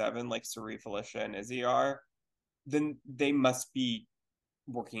 24/7 like Suri, Felicia, and Izzy are, then they must be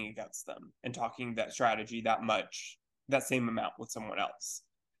working against them and talking that strategy that much, that same amount with someone else.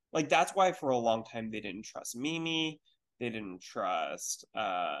 Like that's why for a long time they didn't trust Mimi, they didn't trust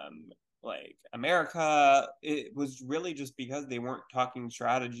like America. It was really just because they weren't talking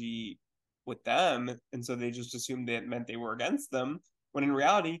strategy with them, and so they just assumed that it meant they were against them. When in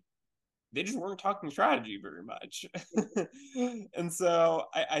reality, they just weren't talking strategy very much. And so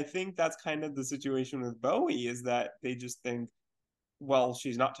I think that's kind of the situation with Bowie is that they just think, well,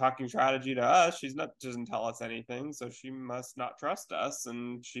 she's not talking strategy to us. She's not doesn't tell us anything, so she must not trust us,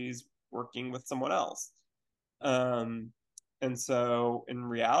 and she's working with someone else. Um, and so in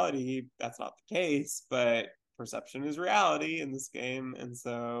reality, that's not the case, but perception is reality in this game, and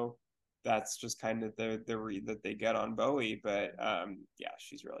so that's just kind of the read that they get on Bowie. But yeah,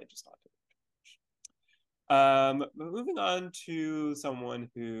 she's really just not doing but moving on to someone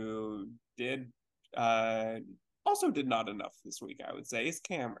who did uh, also did not enough this week, I would say, is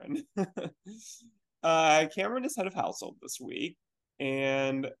Cameron. Cameron is head of household this week,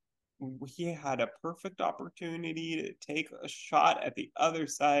 and he had a perfect opportunity to take a shot at the other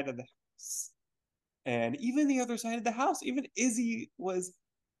side of the house. And even the other side of the house, even Izzy was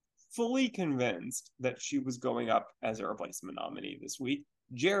fully convinced that she was going up as a replacement nominee this week.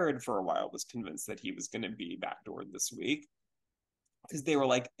 Jared, for a while, was convinced that he was going to be backdoored this week because they were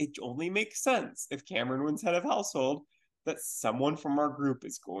like, it only makes sense if Cameron wins head of household that someone from our group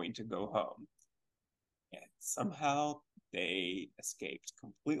is going to go home. And somehow they escaped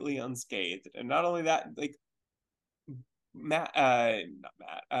completely unscathed. And not only that, like Matt, not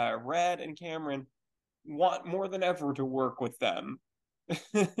Matt, Red and Cameron want more than ever to work with them.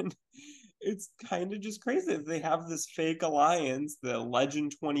 It's kind of just crazy that they have this fake alliance, the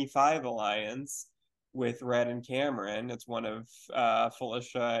Legend 25 alliance with Red and Cameron. It's one of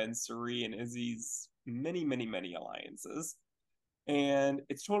Felicia and Cirie and Izzy's many, many, many alliances. And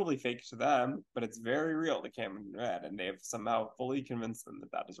it's totally fake to them, but it's very real to Cameron and Red, and they've somehow fully convinced them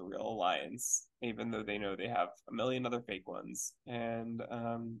that that is a real alliance, even though they know they have a million other fake ones. And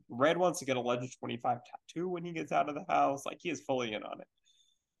Red wants to get a Legend 25 tattoo when he gets out of the house. Like, he is fully in on it.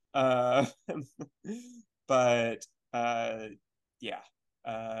 Uh, but yeah.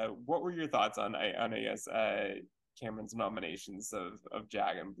 What were your thoughts on I guess Cameron's nominations of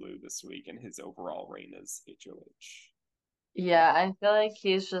Jag and Blue this week and his overall reign as HOH? Yeah, I feel like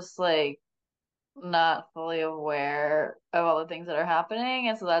he's just like not fully aware of all the things that are happening,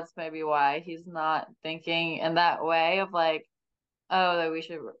 and so that's maybe why he's not thinking in that way of like, oh, that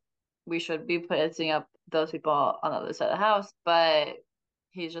we should be putting up those people on the other side of the house, but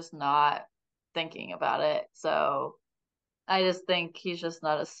he's just not thinking about it. So I just think he's just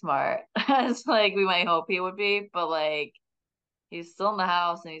not as smart as like we might hope he would be, but like he's still in the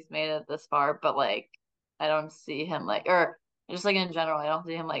house and he's made it this far, but like I don't see him like or just like in general, I don't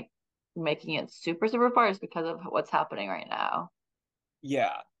see him like making it super, super far just because of what's happening right now.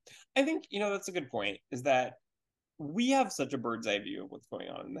 Yeah. I think, that's a good point, is that we have such a bird's eye view of what's going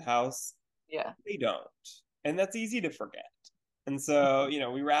on in the house. Yeah. They don't. And that's easy to forget. And so,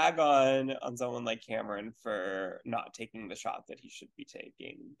 we rag on someone like Cameron for not taking the shot that he should be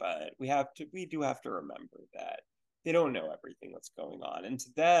taking, but we do have to remember that they don't know everything that's going on. And to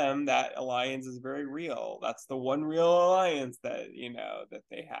them, that alliance is very real. That's the one real alliance that, that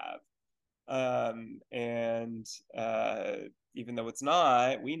they have. And even though it's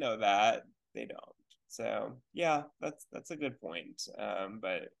not, we know that they don't. So yeah, that's a good point.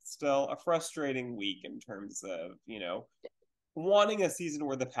 But still a frustrating week in terms of, wanting a season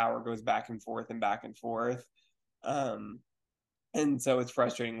where the power goes back and forth and back and forth. Um, and so it's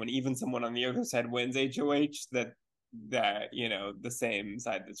frustrating when even someone on the other side wins HOH that the same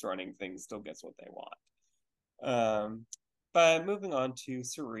side that's running things still gets what they want. But moving on to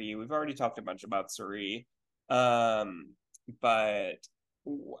Cirie, we've already talked a bunch about Cirie. But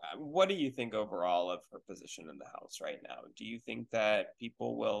what do you think overall of her position in the house right now? Do you think that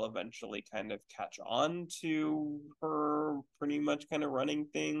people will eventually kind of catch on to her pretty much kind of running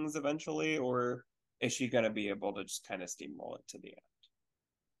things eventually, or is she going to be able to just kind of steamroll it to the end?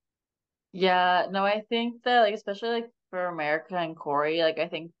 Yeah, no, I think that like especially like for America and Corey, like I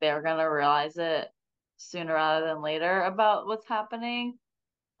think they're gonna realize it sooner rather than later about what's happening,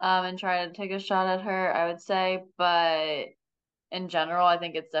 and try to take a shot at her, I would say. But in general, I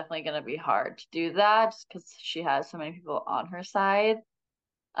think it's definitely gonna be hard to do that just because she has so many people on her side.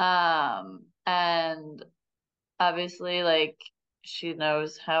 And obviously like she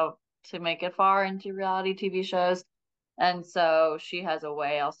knows how to make it far into reality TV shows. And so she has a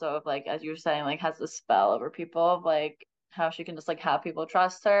way also of like, as you were saying, like has a spell over people of like how she can just like have people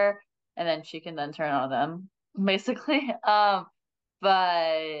trust her and then she can then turn on them basically.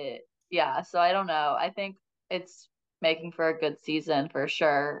 But yeah, so I don't know. I think it's making for a good season for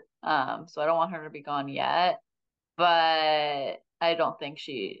sure. So I don't want her to be gone yet, but I don't think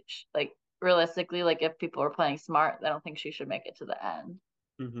like realistically, like if people are playing smart, I don't think she should make it to the end.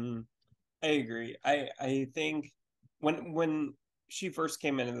 Mm-hmm. I agree. I think when she first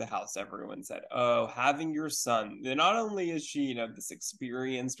came into the house, everyone said, "Oh, having your son." Not only is she, this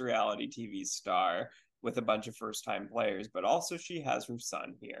experienced reality TV star with a bunch of first-time players, but also she has her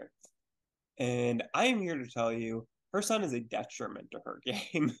son here. And I am here to tell you, her son is a detriment to her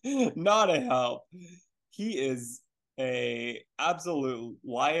game, not a help. He is a absolute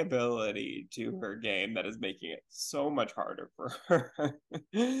liability to her game that is making it so much harder for her.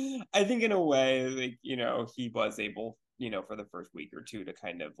 I think in a way, like, he was able, for the first week or two to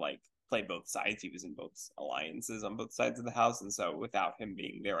kind of like play both sides. He was in both alliances on both sides of the house. And so without him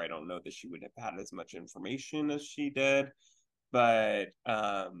being there, I don't know that she would have had as much information as she did. But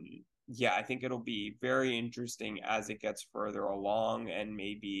yeah, I think it'll be very interesting as it gets further along, and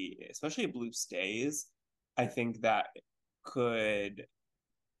maybe especially if Blue stays. I think that could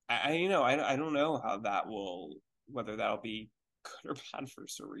I don't know how that will, whether that'll be good or bad for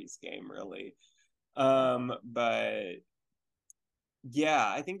Cirie's game really. But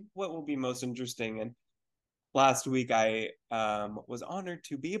yeah, I think what will be most interesting, and last week I was honored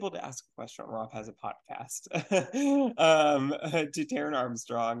to be able to ask a question on Rob Has a Podcast to Taryn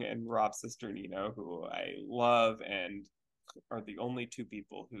Armstrong and Rob's sister Nino, who I love and are the only two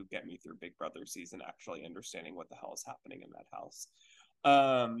people who get me through Big Brother season actually understanding what the hell is happening in that house.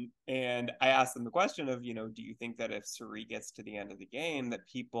 And I asked them the question of, do you think that if Cirie gets to the end of the game, that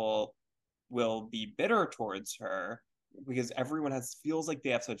people will be bitter towards her because everyone feels like they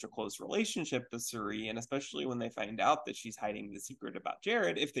have such a close relationship to Cirie, and especially when they find out that she's hiding the secret about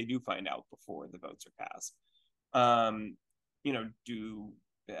Jared, if they do find out before the votes are cast. Do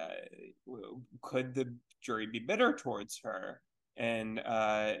could the jury be bitter towards her and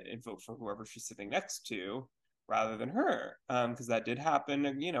vote for whoever she's sitting next to rather than her? Because that did happen.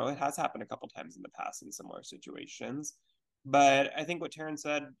 It has happened a couple times in the past in similar situations. But I think what Terrence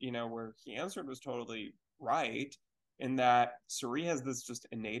said, where he answered was totally right in that Cirie has this just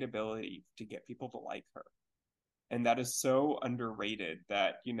innate ability to get people to like her. And that is so underrated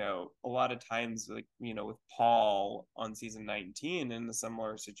that, a lot of times, like, with Paul on season 19 in a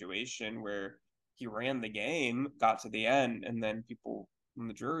similar situation where he ran the game, got to the end, and then people in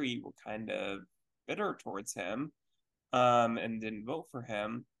the jury were kind of bitter towards him and didn't vote for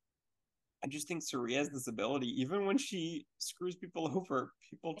him. I just think Cirie has this ability, even when she screws people over,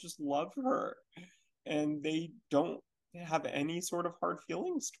 people just love her. And they don't have any sort of hard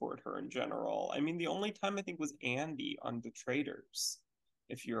feelings toward her in general. I mean, the only time I think was Andy on The Traitors,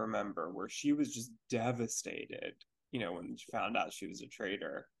 if you remember, where she was just devastated, when she found out she was a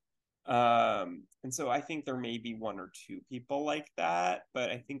traitor. And so I think there may be one or two people like that,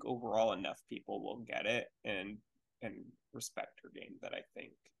 but I think overall enough people will get it and respect her game that I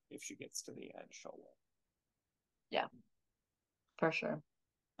think if she gets to the end, she'll win. Yeah, for sure.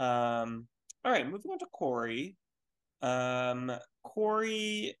 All right, moving on to Corey.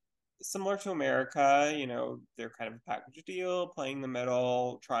 Corey, similar to America, they're kind of a package deal, playing the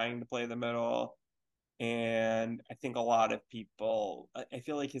middle, trying to play the middle. And I think a lot of people, I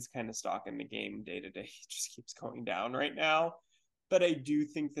feel like his kind of stock in the game day to day just keeps going down right now. But I do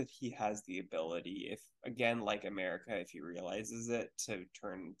think that he has the ability, if again, like America, if he realizes it, to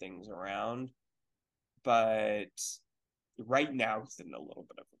turn things around. But right now, he's in a little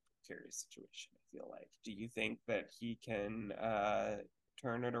bit of a precarious situation, I feel like. Do you think that he can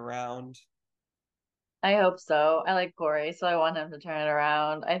turn it around? I hope so. I like Corey, so I want him to turn it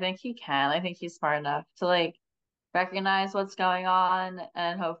around. I think he can. I think he's smart enough to recognize what's going on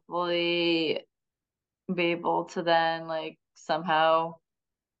and hopefully be able to then somehow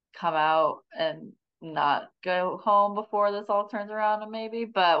come out and not go home before this all turns around and maybe,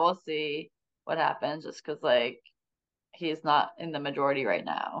 but we'll see what happens just because he's not in the majority right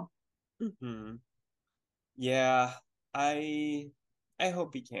now. Mm-hmm. Yeah, I I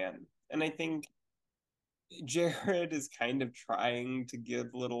hope he can. And I think Jared is kind of trying to give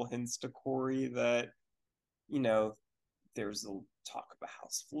little hints to Corey that, you know, there's a talk of a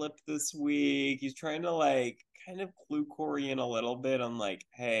house flip this week. He's trying to kind of clue Corey in a little bit on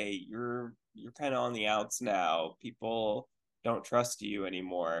hey, you're kind of on the outs now. People don't trust you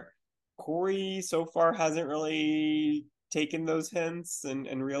anymore. Corey so far hasn't really taken those hints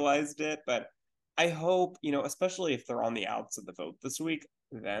and realized it, but I hope, especially if they're on the outs of the vote this week,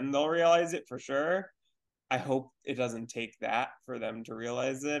 then they'll realize it for sure. I hope it doesn't take that for them to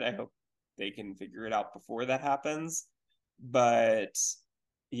realize it. I hope they can figure it out before that happens. But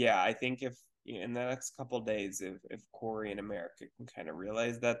yeah, I think if in the next couple of days, if Corey and America can kind of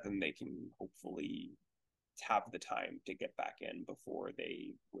realize that, then they can hopefully have the time to get back in before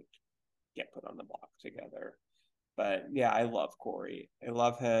they would get put on the block together. But yeah, I love Corey. I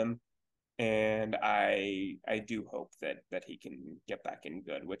love him, and I do hope that he can get back in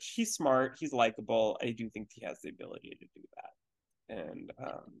good. Which he's smart, he's likable. I do think he has the ability to do that. And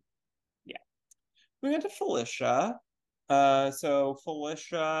yeah, we went to Felicia. So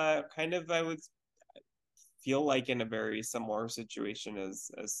Felicia kind of I would feel like in a very similar situation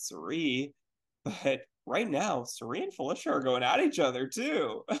as Cirie, but right now Cirie and Felicia are going at each other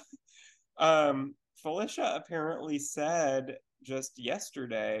too. Felicia apparently said just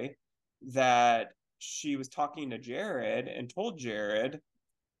yesterday that she was talking to Jared and told Jared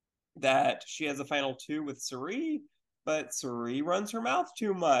that she has a final two with Cirie, but Cirie runs her mouth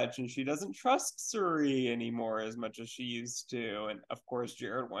too much and she doesn't trust Cirie anymore as much as she used to. And of course,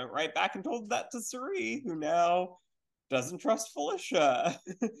 Jared went right back and told that to Cirie, who now doesn't trust Felicia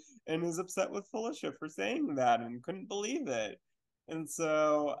and is upset with Felicia for saying that and couldn't believe it. And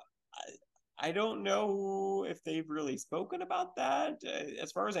so I don't know if they've really spoken about that.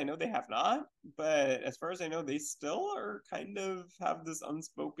 As far as I know, they have not. But as far as I know, they still are kind of have this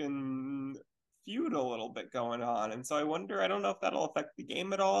unspoken feud a little bit going on. And so I wonder, I don't know if that'll affect the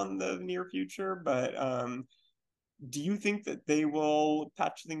game at all in the near future, but do you think that they will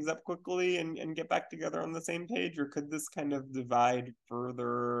patch things up quickly and get back together on the same page, or could this kind of divide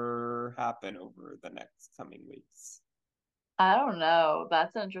further happen over the next coming weeks? I don't know.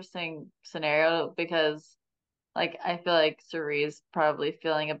 That's an interesting scenario because like I feel like Cerie's probably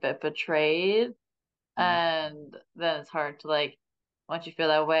feeling a bit betrayed, and then it's hard to like once you feel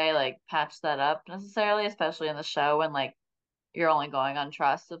that way, like patch that up necessarily, especially in the show when like you're only going on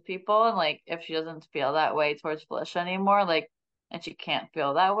trust of people, and like if she doesn't feel that way towards Felicia anymore, like and she can't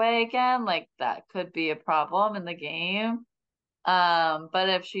feel that way again, like that could be a problem in the game. But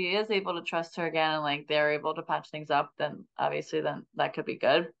if she is able to trust her again and like they're able to patch things up, then obviously then that could be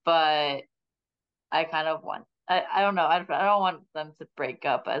good. But I kind of want I don't know. I don't want them to break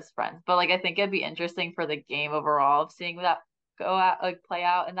up as friends. But like I think it'd be interesting for the game overall of seeing that go out like play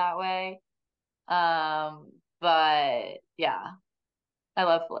out in that way. But yeah. I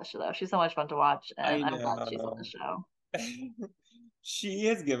love Felicia though. She's so much fun to watch I and I'm glad she's on the know. show. She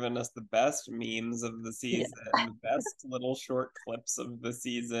has given us the best memes of the Yeah. season, the best little short clips of the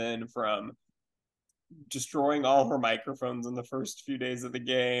season, from destroying all her microphones in the first few days of the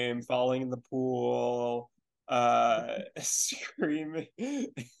game, falling in the pool, screaming.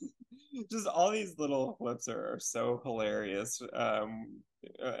 Just all these little clips are so hilarious. And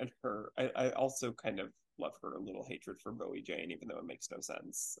I also kind of love her little hatred for Bowie Jane, even though it makes no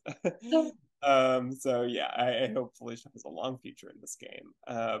sense. So yeah, I hopefully she has a long future in this game.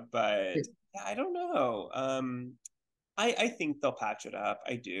 But yeah, I don't know. I think they'll patch it up.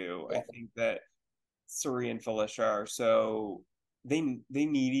 I do. I Yeah. think that Suri and Felicia are so they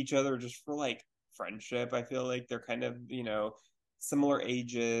need each other just for like friendship. I feel like they're kind of, similar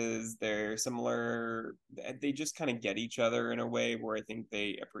ages, they're similar, they just kind of get each other in a way where I think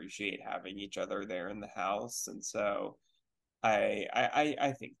they appreciate having each other there in the house. And so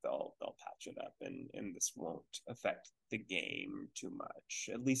I think they'll patch it up, and this won't affect the game too much,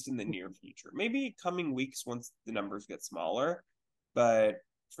 at least in the near future. Maybe coming weeks once the numbers get smaller, but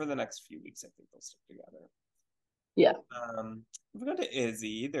for the next few weeks, I think they'll stick together. Yeah. We've gone to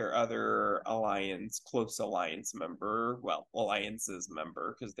Izzy, their other close alliance member. Well, alliances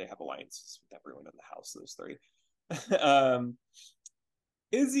member, because they have alliances with everyone in the house, those three. um,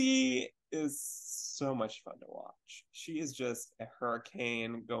 Izzy is so much fun to watch. She is just a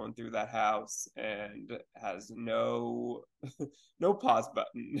hurricane going through that house and has no pause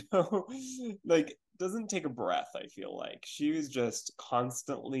button. No, like doesn't take a breath, I feel like. She is just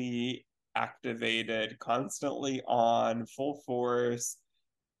constantly activated, constantly on full force,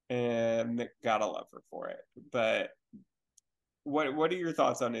 and gotta love her for it. But what are your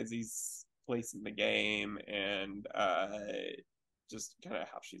thoughts on Izzy's place in the game, and just kind of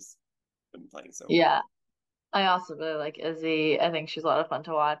how she's been playing so far? Yeah. I also really like Izzy. I think she's a lot of fun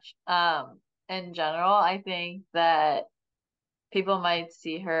to watch. In general, I think that people might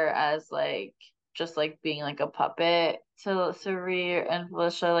see her as like just like being like a puppet to Sarir and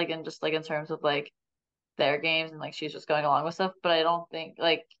Felicia, like and just like in terms of like their games and like she's just going along with stuff. But I don't think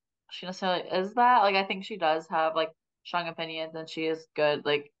like she necessarily is that. Like I think she does have like strong opinions and she is good.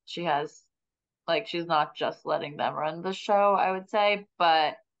 Like she has like she's not just letting them run the show, I would say.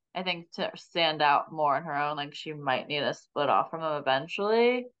 But I think to stand out more on her own, like she might need to split off from them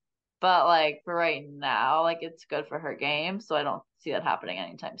eventually. But like for right now, like it's good for her game, so I don't see that happening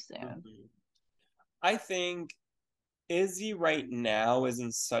anytime soon. Mhm. I think Izzy right now is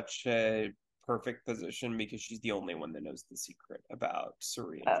in such a perfect position because she's the only one that knows the secret about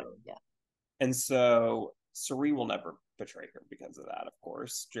Suri and Oh Jared. yeah. And so Suri will never betray her because of that, of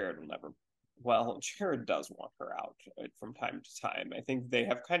course. Jared will never. Well, Jared does want her out from time to time. I think they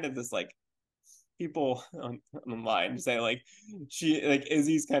have kind of this like people online say like she like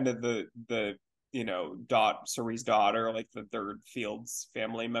Izzy's kind of the Suri's daughter, like the third Fields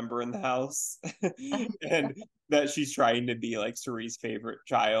family member in the house, and that she's trying to be like Suri's favorite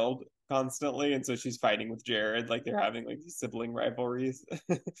child constantly, and so she's fighting with Jared, like they're having like these sibling rivalries.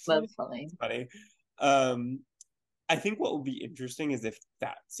 That's funny. It's funny. Um, I think what will be interesting is if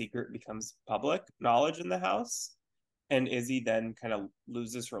that secret becomes public knowledge in the house, and Izzy then kind of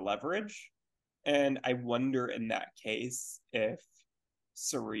loses her leverage. And I wonder in that case if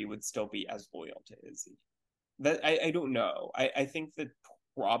Suri would still be as loyal to Izzy. That I don't know. I think that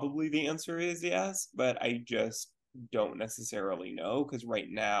probably the answer is yes, but I just don't necessarily know because right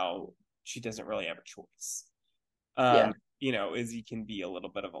now she doesn't really have a choice. Yeah. Izzy can be a little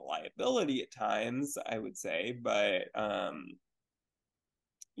bit of a liability at times, I would say, but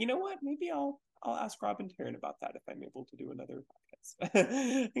you know what? Maybe I'll ask Robin Taryn about that if I'm able to do another podcast. I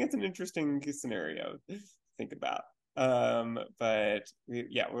think it's an interesting scenario to think about. But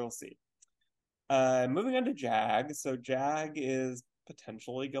yeah, we'll see. Moving on to Jag. So Jag is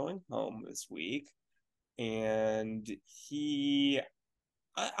potentially going home this week, and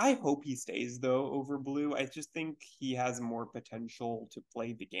I hope he stays though over Blue. I just think he has more potential to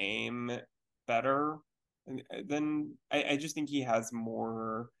play the game better than I just think he has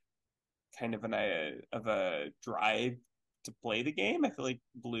more kind of of a drive to play the game. I feel like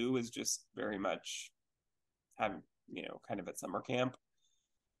Blue is just very much have kind of at summer camp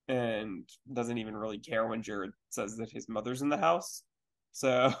and doesn't even really care when Jared says that his mother's in the house.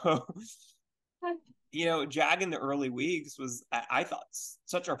 So Jag in the early weeks was, I thought,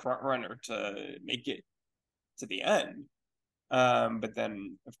 such a front runner to make it to the end. But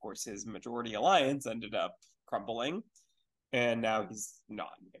then, of course, his majority alliance ended up crumbling, and now he's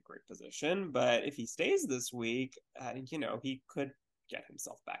not in a great position. But if he stays this week, he could get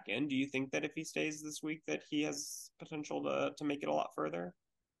himself back in. Do you think that if he stays this week, that he has potential to make it a lot further?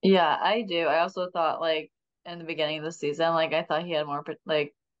 Yeah, I do. I also thought like in the beginning of the season, like I thought he had more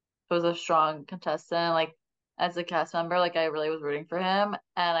like was a strong contestant. Like as a cast member, like I really was rooting for him,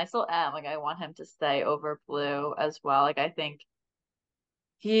 and I still am. Like I want him to stay over Blue as well. Like I think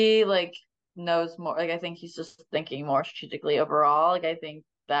he like knows more. Like I think he's just thinking more strategically overall. Like I think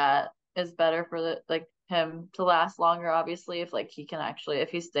that is better for the like him to last longer. Obviously, if like he can actually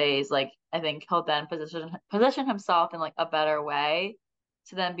if he stays, like I think he'll then position himself in like a better way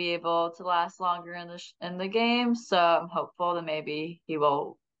to then be able to last longer in the game. So I'm hopeful that maybe he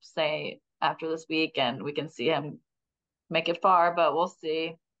will stay after this week and we can see him make it far, but we'll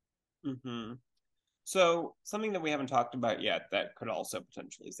see. Mm-hmm. So something that we haven't talked about yet that could also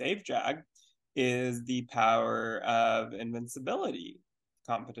potentially save Jag is the power of invincibility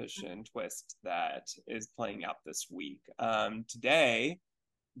competition twist that is playing out this week. Today,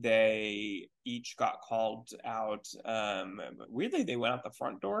 they each got called out. Weirdly, they went out the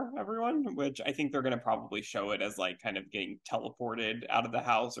front door, everyone, which I think they're going to probably show it as like kind of getting teleported out of the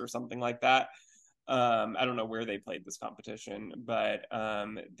house or something like that. I don't know where they played this competition, but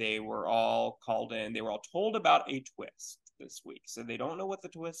they were all called in. They were all told about a twist this week. So they don't know what the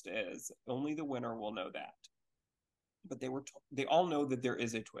twist is. Only the winner will know that. But they all know that there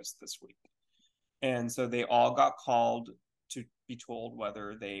is a twist this week. And so they all got called to be told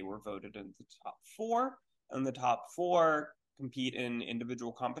whether they were voted in the top four. And the top four compete in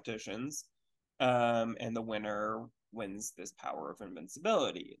individual competitions. And the winner wins this power of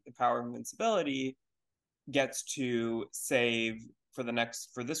invincibility. The power of invincibility gets to save for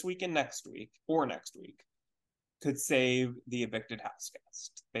this week and next week, or next week, could save the evicted house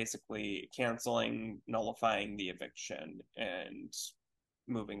guest, basically canceling, nullifying the eviction, and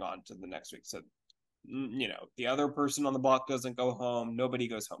moving on to the next week. So the other person on the block doesn't go home. Nobody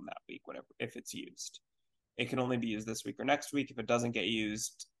goes home that week, whenever if it's used. It can only be used this week or next week. If it doesn't get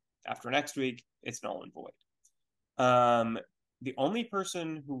used after next week, it's null and void. The only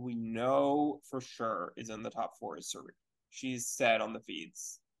person who we know for sure is in the top four is Suri. She's said on the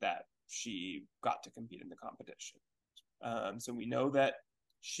feeds that she got to compete in the competition. So we know that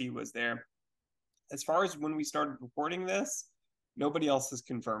she was there. As far as when we started reporting this, nobody else has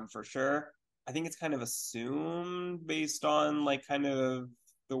confirmed for sure. I think it's kind of assumed based on like kind of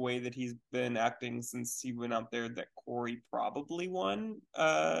the way that he's been acting since he went out there that Corey probably won,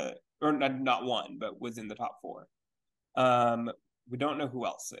 or not won, but was in the top four. We don't know who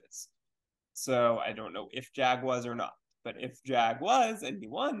else is. So I don't know if Jag was or not. But if Jag was and he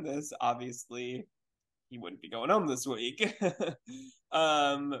won this, obviously he wouldn't be going home this week.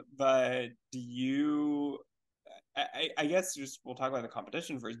 But do you? I guess just we'll talk about the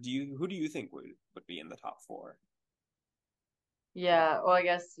competition first. Who do you think would be in the top four? Yeah, well, I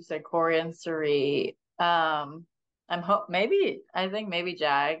guess you said Corey and Suri. I think maybe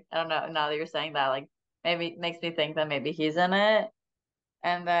Jag. I don't know. Now that you're saying that, like maybe it makes me think that maybe he's in it.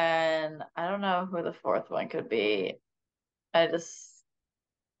 And then I don't know who the fourth one could be. I'm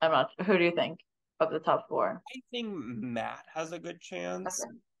not. Who do you think of the top four? I think Matt has a good chance.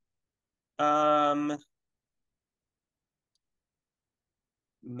 Okay. Um,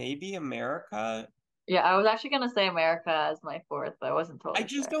 Maybe America. Yeah, I was actually gonna say America as my fourth, but I wasn't I totally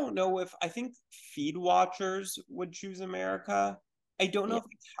just sure. don't know if I think feed watchers would choose America. I don't know Yeah. if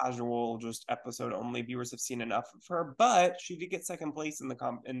the casual, just episode only viewers have seen enough of her, but she did get second place in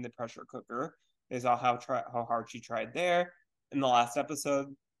the pressure cooker. They saw how hard she tried there. In the last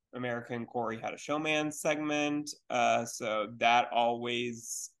episode, America and Corey had a showman segment. So that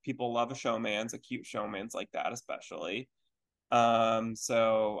always people love a showman's, a cute showman's like that, especially.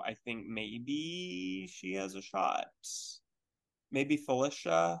 So I think maybe she has a shot. Maybe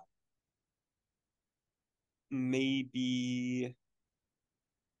Felicia, maybe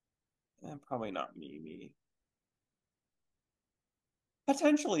Probably not Mimi.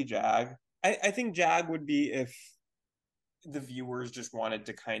 Potentially Jag. I think Jag would be if the viewers just wanted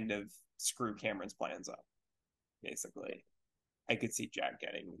to kind of screw Cameron's plans up, basically. I could see Jag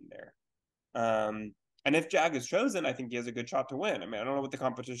getting in there. And if Jag is chosen, I think he has a good shot to win. I mean, I don't know what the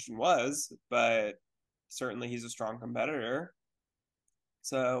competition was, but certainly he's a strong competitor.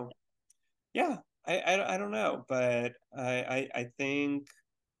 So yeah, I don't know, but I think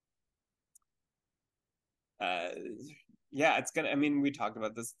uh yeah, it's gonna. I mean, we talked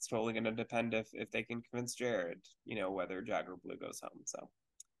about this. It's totally gonna depend if they can convince Jared, whether Jag or Blue goes home. So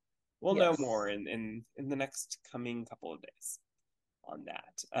we'll know more Yes. in the next coming couple of days on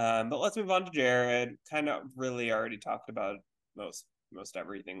that. But let's move on to Jared. Kind of really already talked about most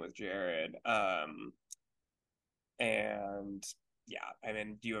everything with Jared. And yeah, I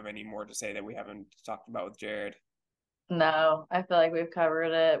mean, do you have any more to say that we haven't talked about with Jared? No, I feel like we've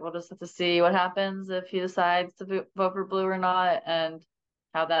covered it. We'll just have to see what happens if he decides to vote for blue or not and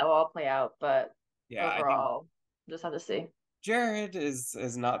how that will all play out. But Yeah, I think overall, just have to see. Jared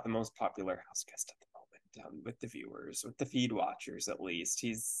is not the most popular house guest at the moment, with the viewers, with the feed watchers at least.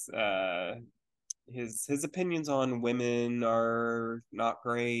 He's his opinions on women are not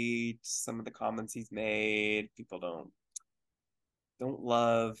great. Some of the comments he's made, people don't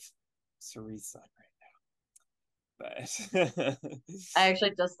love Cerisa right now. But I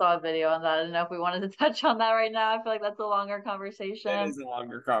actually just saw a video on that. I don't know if we wanted to touch on that right now. I feel like that's a longer it conversation. is a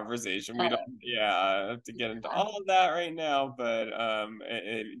longer conversation. We Uh, don't, yeah, have to get into all of that right now. But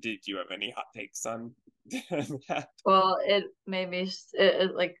did you have any hot takes on that? well, it made me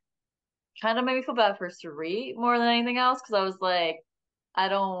it like kind of made me feel bad for Sari more than anything else because I was like, I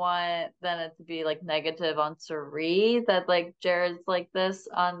don't want then it to be like negative on Sari that like Jared's like this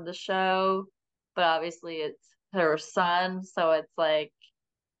on the show, but obviously it's her son, so it's like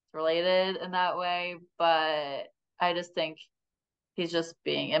related in that way. But I just think he's just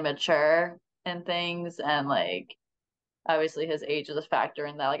being immature in things and like obviously his age is a factor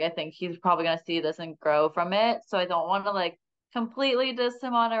in that. Like I think he's probably gonna see this and grow from it. So I don't want to like completely diss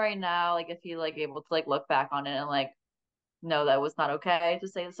him on it right now. Like if he like able to like look back on it and like know that it was not okay to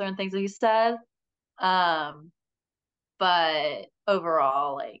say certain things that he said. Um, but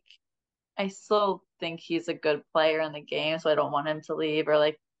overall, like I still think he's a good player in the game, so I don't want him to leave or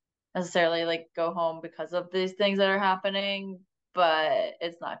like necessarily like go home because of these things that are happening. But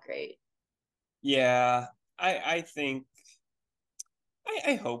it's not great. Yeah, I think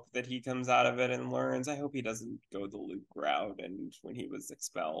I hope that he comes out of it and learns. I hope he doesn't go the Luke route and when he was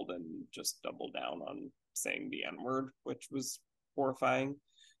expelled and just double down on saying the N word, which was horrifying.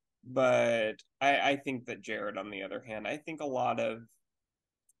 But I think that Jared, on the other hand, I think a lot of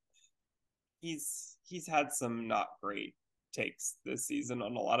he's had some not great takes this season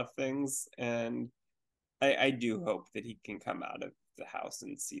on a lot of things, and I do hope that he can come out of the house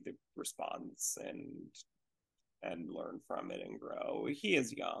and see the response and learn from it and grow. He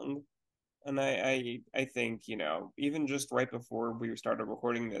is young. And I think, even just right before we started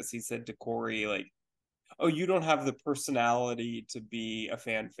recording this, he said to Corey, like, oh, you don't have the personality to be a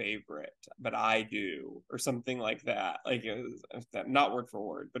fan favorite, but I do, or something like that. Like, it was, not word for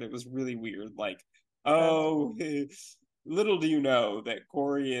word, but it was really weird. Like, That's oh, little do you know that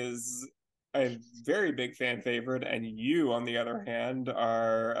Corey is a very big fan favorite, and you, on the other hand,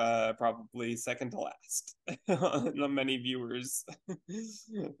 are probably second to last on many viewers'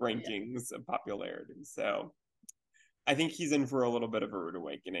 yeah. rankings of popularity. So I think he's in for a little bit of a rude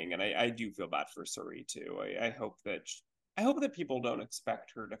awakening, and I do feel bad for Suri too. I hope that people don't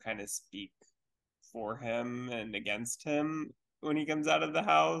expect her to kind of speak for him and against him when he comes out of the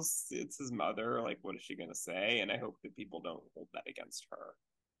house. It's his mother. Like, what is she gonna say? And I hope that people don't hold that against her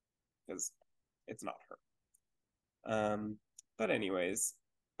because it's not her. But anyways,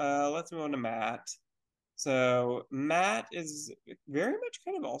 let's move on to Matt. So Matt is very much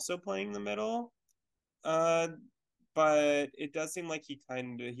kind of also playing the middle. Uh, but it does seem like he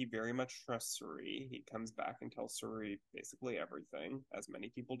very much trusts Suri. He comes back and tells Suri basically everything, as many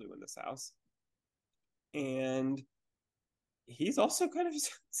people do in this house. And he's also kind of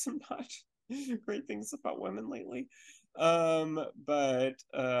said some not great things about women lately. But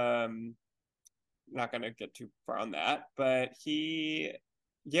not gonna get too far on that. But he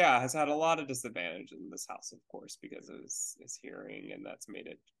has had a lot of disadvantage in this house, of course, because of his hearing, and that's made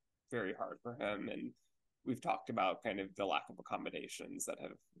it very hard for him. And we've talked about kind of the lack of accommodations that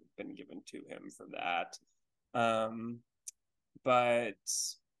have been given to him for that. Um, but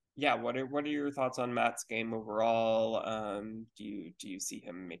yeah, what are your thoughts on Matt's game overall? Do you see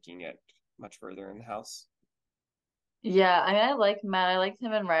him making it much further in the house? Yeah, I mean, I like Matt. I liked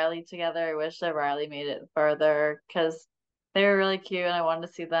him and Riley together. I wish that Riley made it further because they were really cute, and I wanted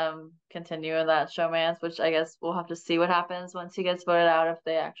to see them continue in that showmance, which I guess we'll have to see what happens once he gets voted out if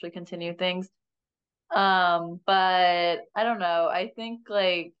they actually continue things. But I don't know. I think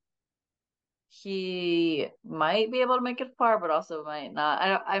like he might be able to make it far, but also might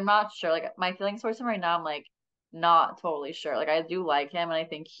not. I'm not sure. Like my feelings towards him right now, I'm like not totally sure. Like I do like him, and I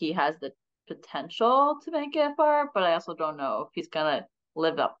think he has the potential to make it far, but I also don't know if he's gonna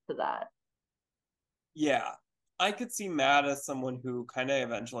live up to that. Yeah. I could see Matt as someone who kind of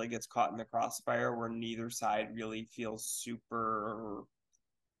eventually gets caught in the crossfire where neither side really feels super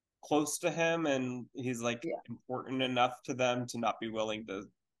close to him and he's like Yeah. important enough to them to not be willing to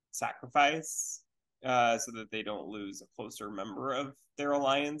sacrifice so that they don't lose a closer member of their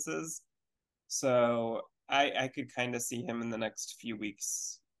alliances. So I could kind of see him in the next few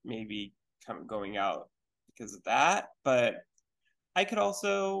weeks maybe kind of going out because of that. But I could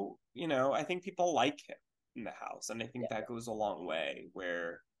also, I think people like him in the house, and I think Yeah. that goes a long way.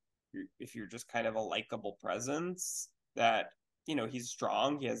 Where if you're just kind of a likable presence, that he's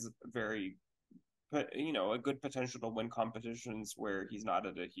strong. He has a very, a good potential to win competitions where he's not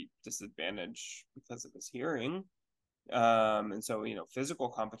at a disadvantage because of his hearing. And so physical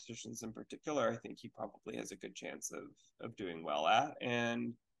competitions in particular, I think he probably has a good chance of doing well at.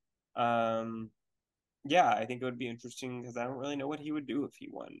 And um, yeah, I think it would be interesting because I don't really know what he would do if he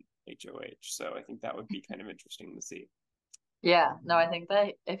won HOH. So I think that would be kind of interesting to see. Yeah. No, I think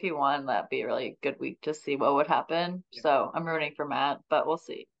that if he won, that'd be a really good week to see what would happen. Yeah. So I'm rooting for Matt, but we'll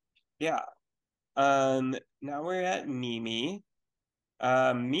see. Yeah. Now we're at Mimi.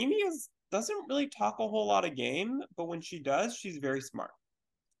 Mimi doesn't really talk a whole lot of game, but when she does, she's very smart,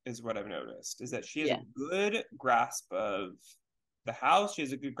 is what I've noticed, is that she has a Yeah. good grasp of the house, she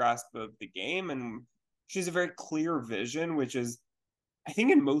has a good grasp of the game, and she has a very clear vision, which is I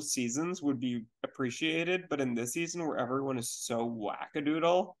think in most seasons would be appreciated, but in this season where everyone is so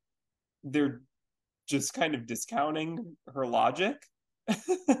wackadoodle, they're just kind of discounting her logic.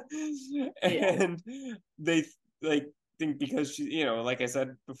 Yeah. And they like think because she, like I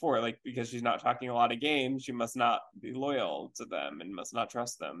said before, like because she's not talking a lot of games, she must not be loyal to them and must not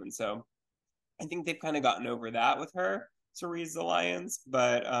trust them. And so I think they've kind of gotten over that with her, Cerise Alliance,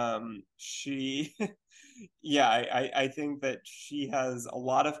 but she yeah, I think that she has a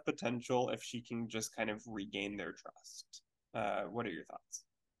lot of potential if she can just kind of regain their trust. What are your thoughts?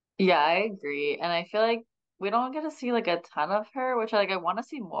 Yeah, I agree. And I feel like we don't get to see like a ton of her, which like I want to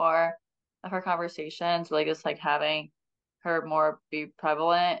see more of her conversations, like just like having her more be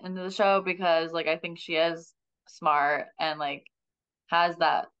prevalent in the show because like I think she is smart and like has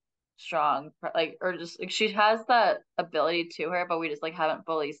that strong like or just like she has that ability to her, but we just like haven't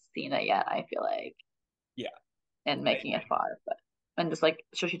fully seen it yet, I feel like, Yeah, in I, making I it far. But and just like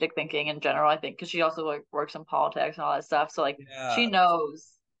strategic thinking in general, I think because she also like works in politics and all that stuff. So like she yeah, knows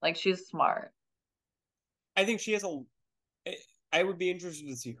like she's smart. I think she has a. I would be interested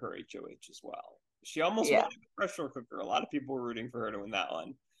to see her HOH as well. She almost won Yeah. the pressure cooker. A lot of people were rooting for her to win that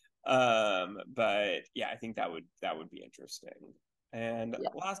one. But yeah, I think that would be interesting. And Yeah.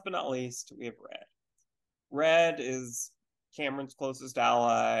 last but not least, we have Red. Red is Cameron's closest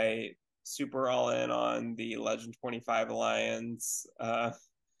ally, super all in on the Legend 25 alliance.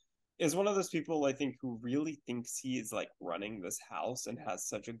 Is one of those people I think who really thinks he is like running this house and has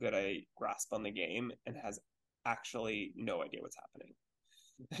such a good grasp on the game and has actually no idea what's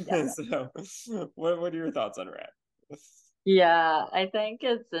Yeah. happening. So, what are your thoughts on Red? Yeah, I think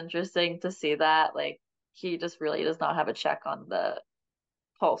it's interesting to see that like he just really does not have a check on the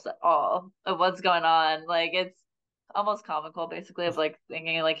pulse at all of what's going on. Like it's almost comical basically of like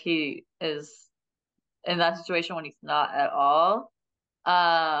thinking like he is in that situation when he's not at all.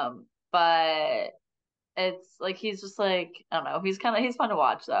 But it's like he's just like I don't know, he's fun to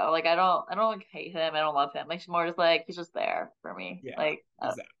watch though. Like I don't like hate him, I don't love him. Like he's more just like he's just there for me. Yeah, Like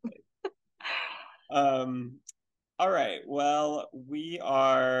exactly. Um, all right. Well, we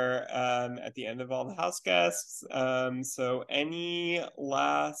are at the end of all the house guests. So any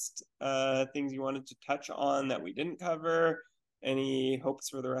last things you wanted to touch on that we didn't cover? Any hopes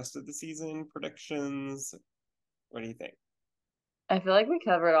for the rest of the season? Predictions? What do you think? I feel like we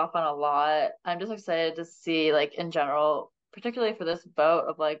covered off on a lot. I'm just excited to see, like, in general, particularly for this vote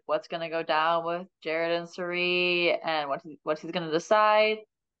of like what's gonna go down with Jared and Suri and what he's gonna decide.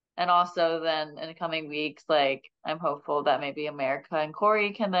 And also then in the coming weeks, like I'm hopeful that maybe America and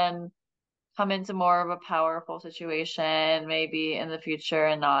Corey can then come into more of a powerful situation, maybe in the future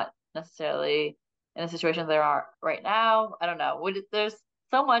and not necessarily in the situation they are right now. I don't know. There's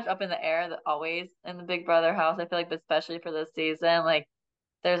so much up in the air that always in the Big Brother house. I feel like, especially for this season, like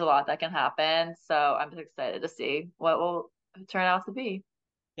there's a lot that can happen. So I'm just excited to see what will turn out to be.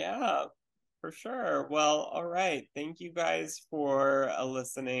 Yeah, for sure. Well, all right. Thank you guys for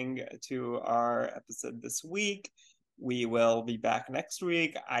listening to our episode this week. We will be back next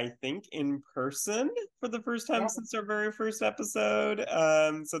week, I think, in person for the first time Yeah. since our very first episode.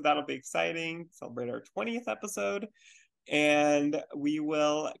 So that'll be exciting. Celebrate our 20th episode. And we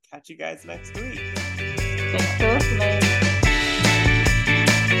will catch you guys next week.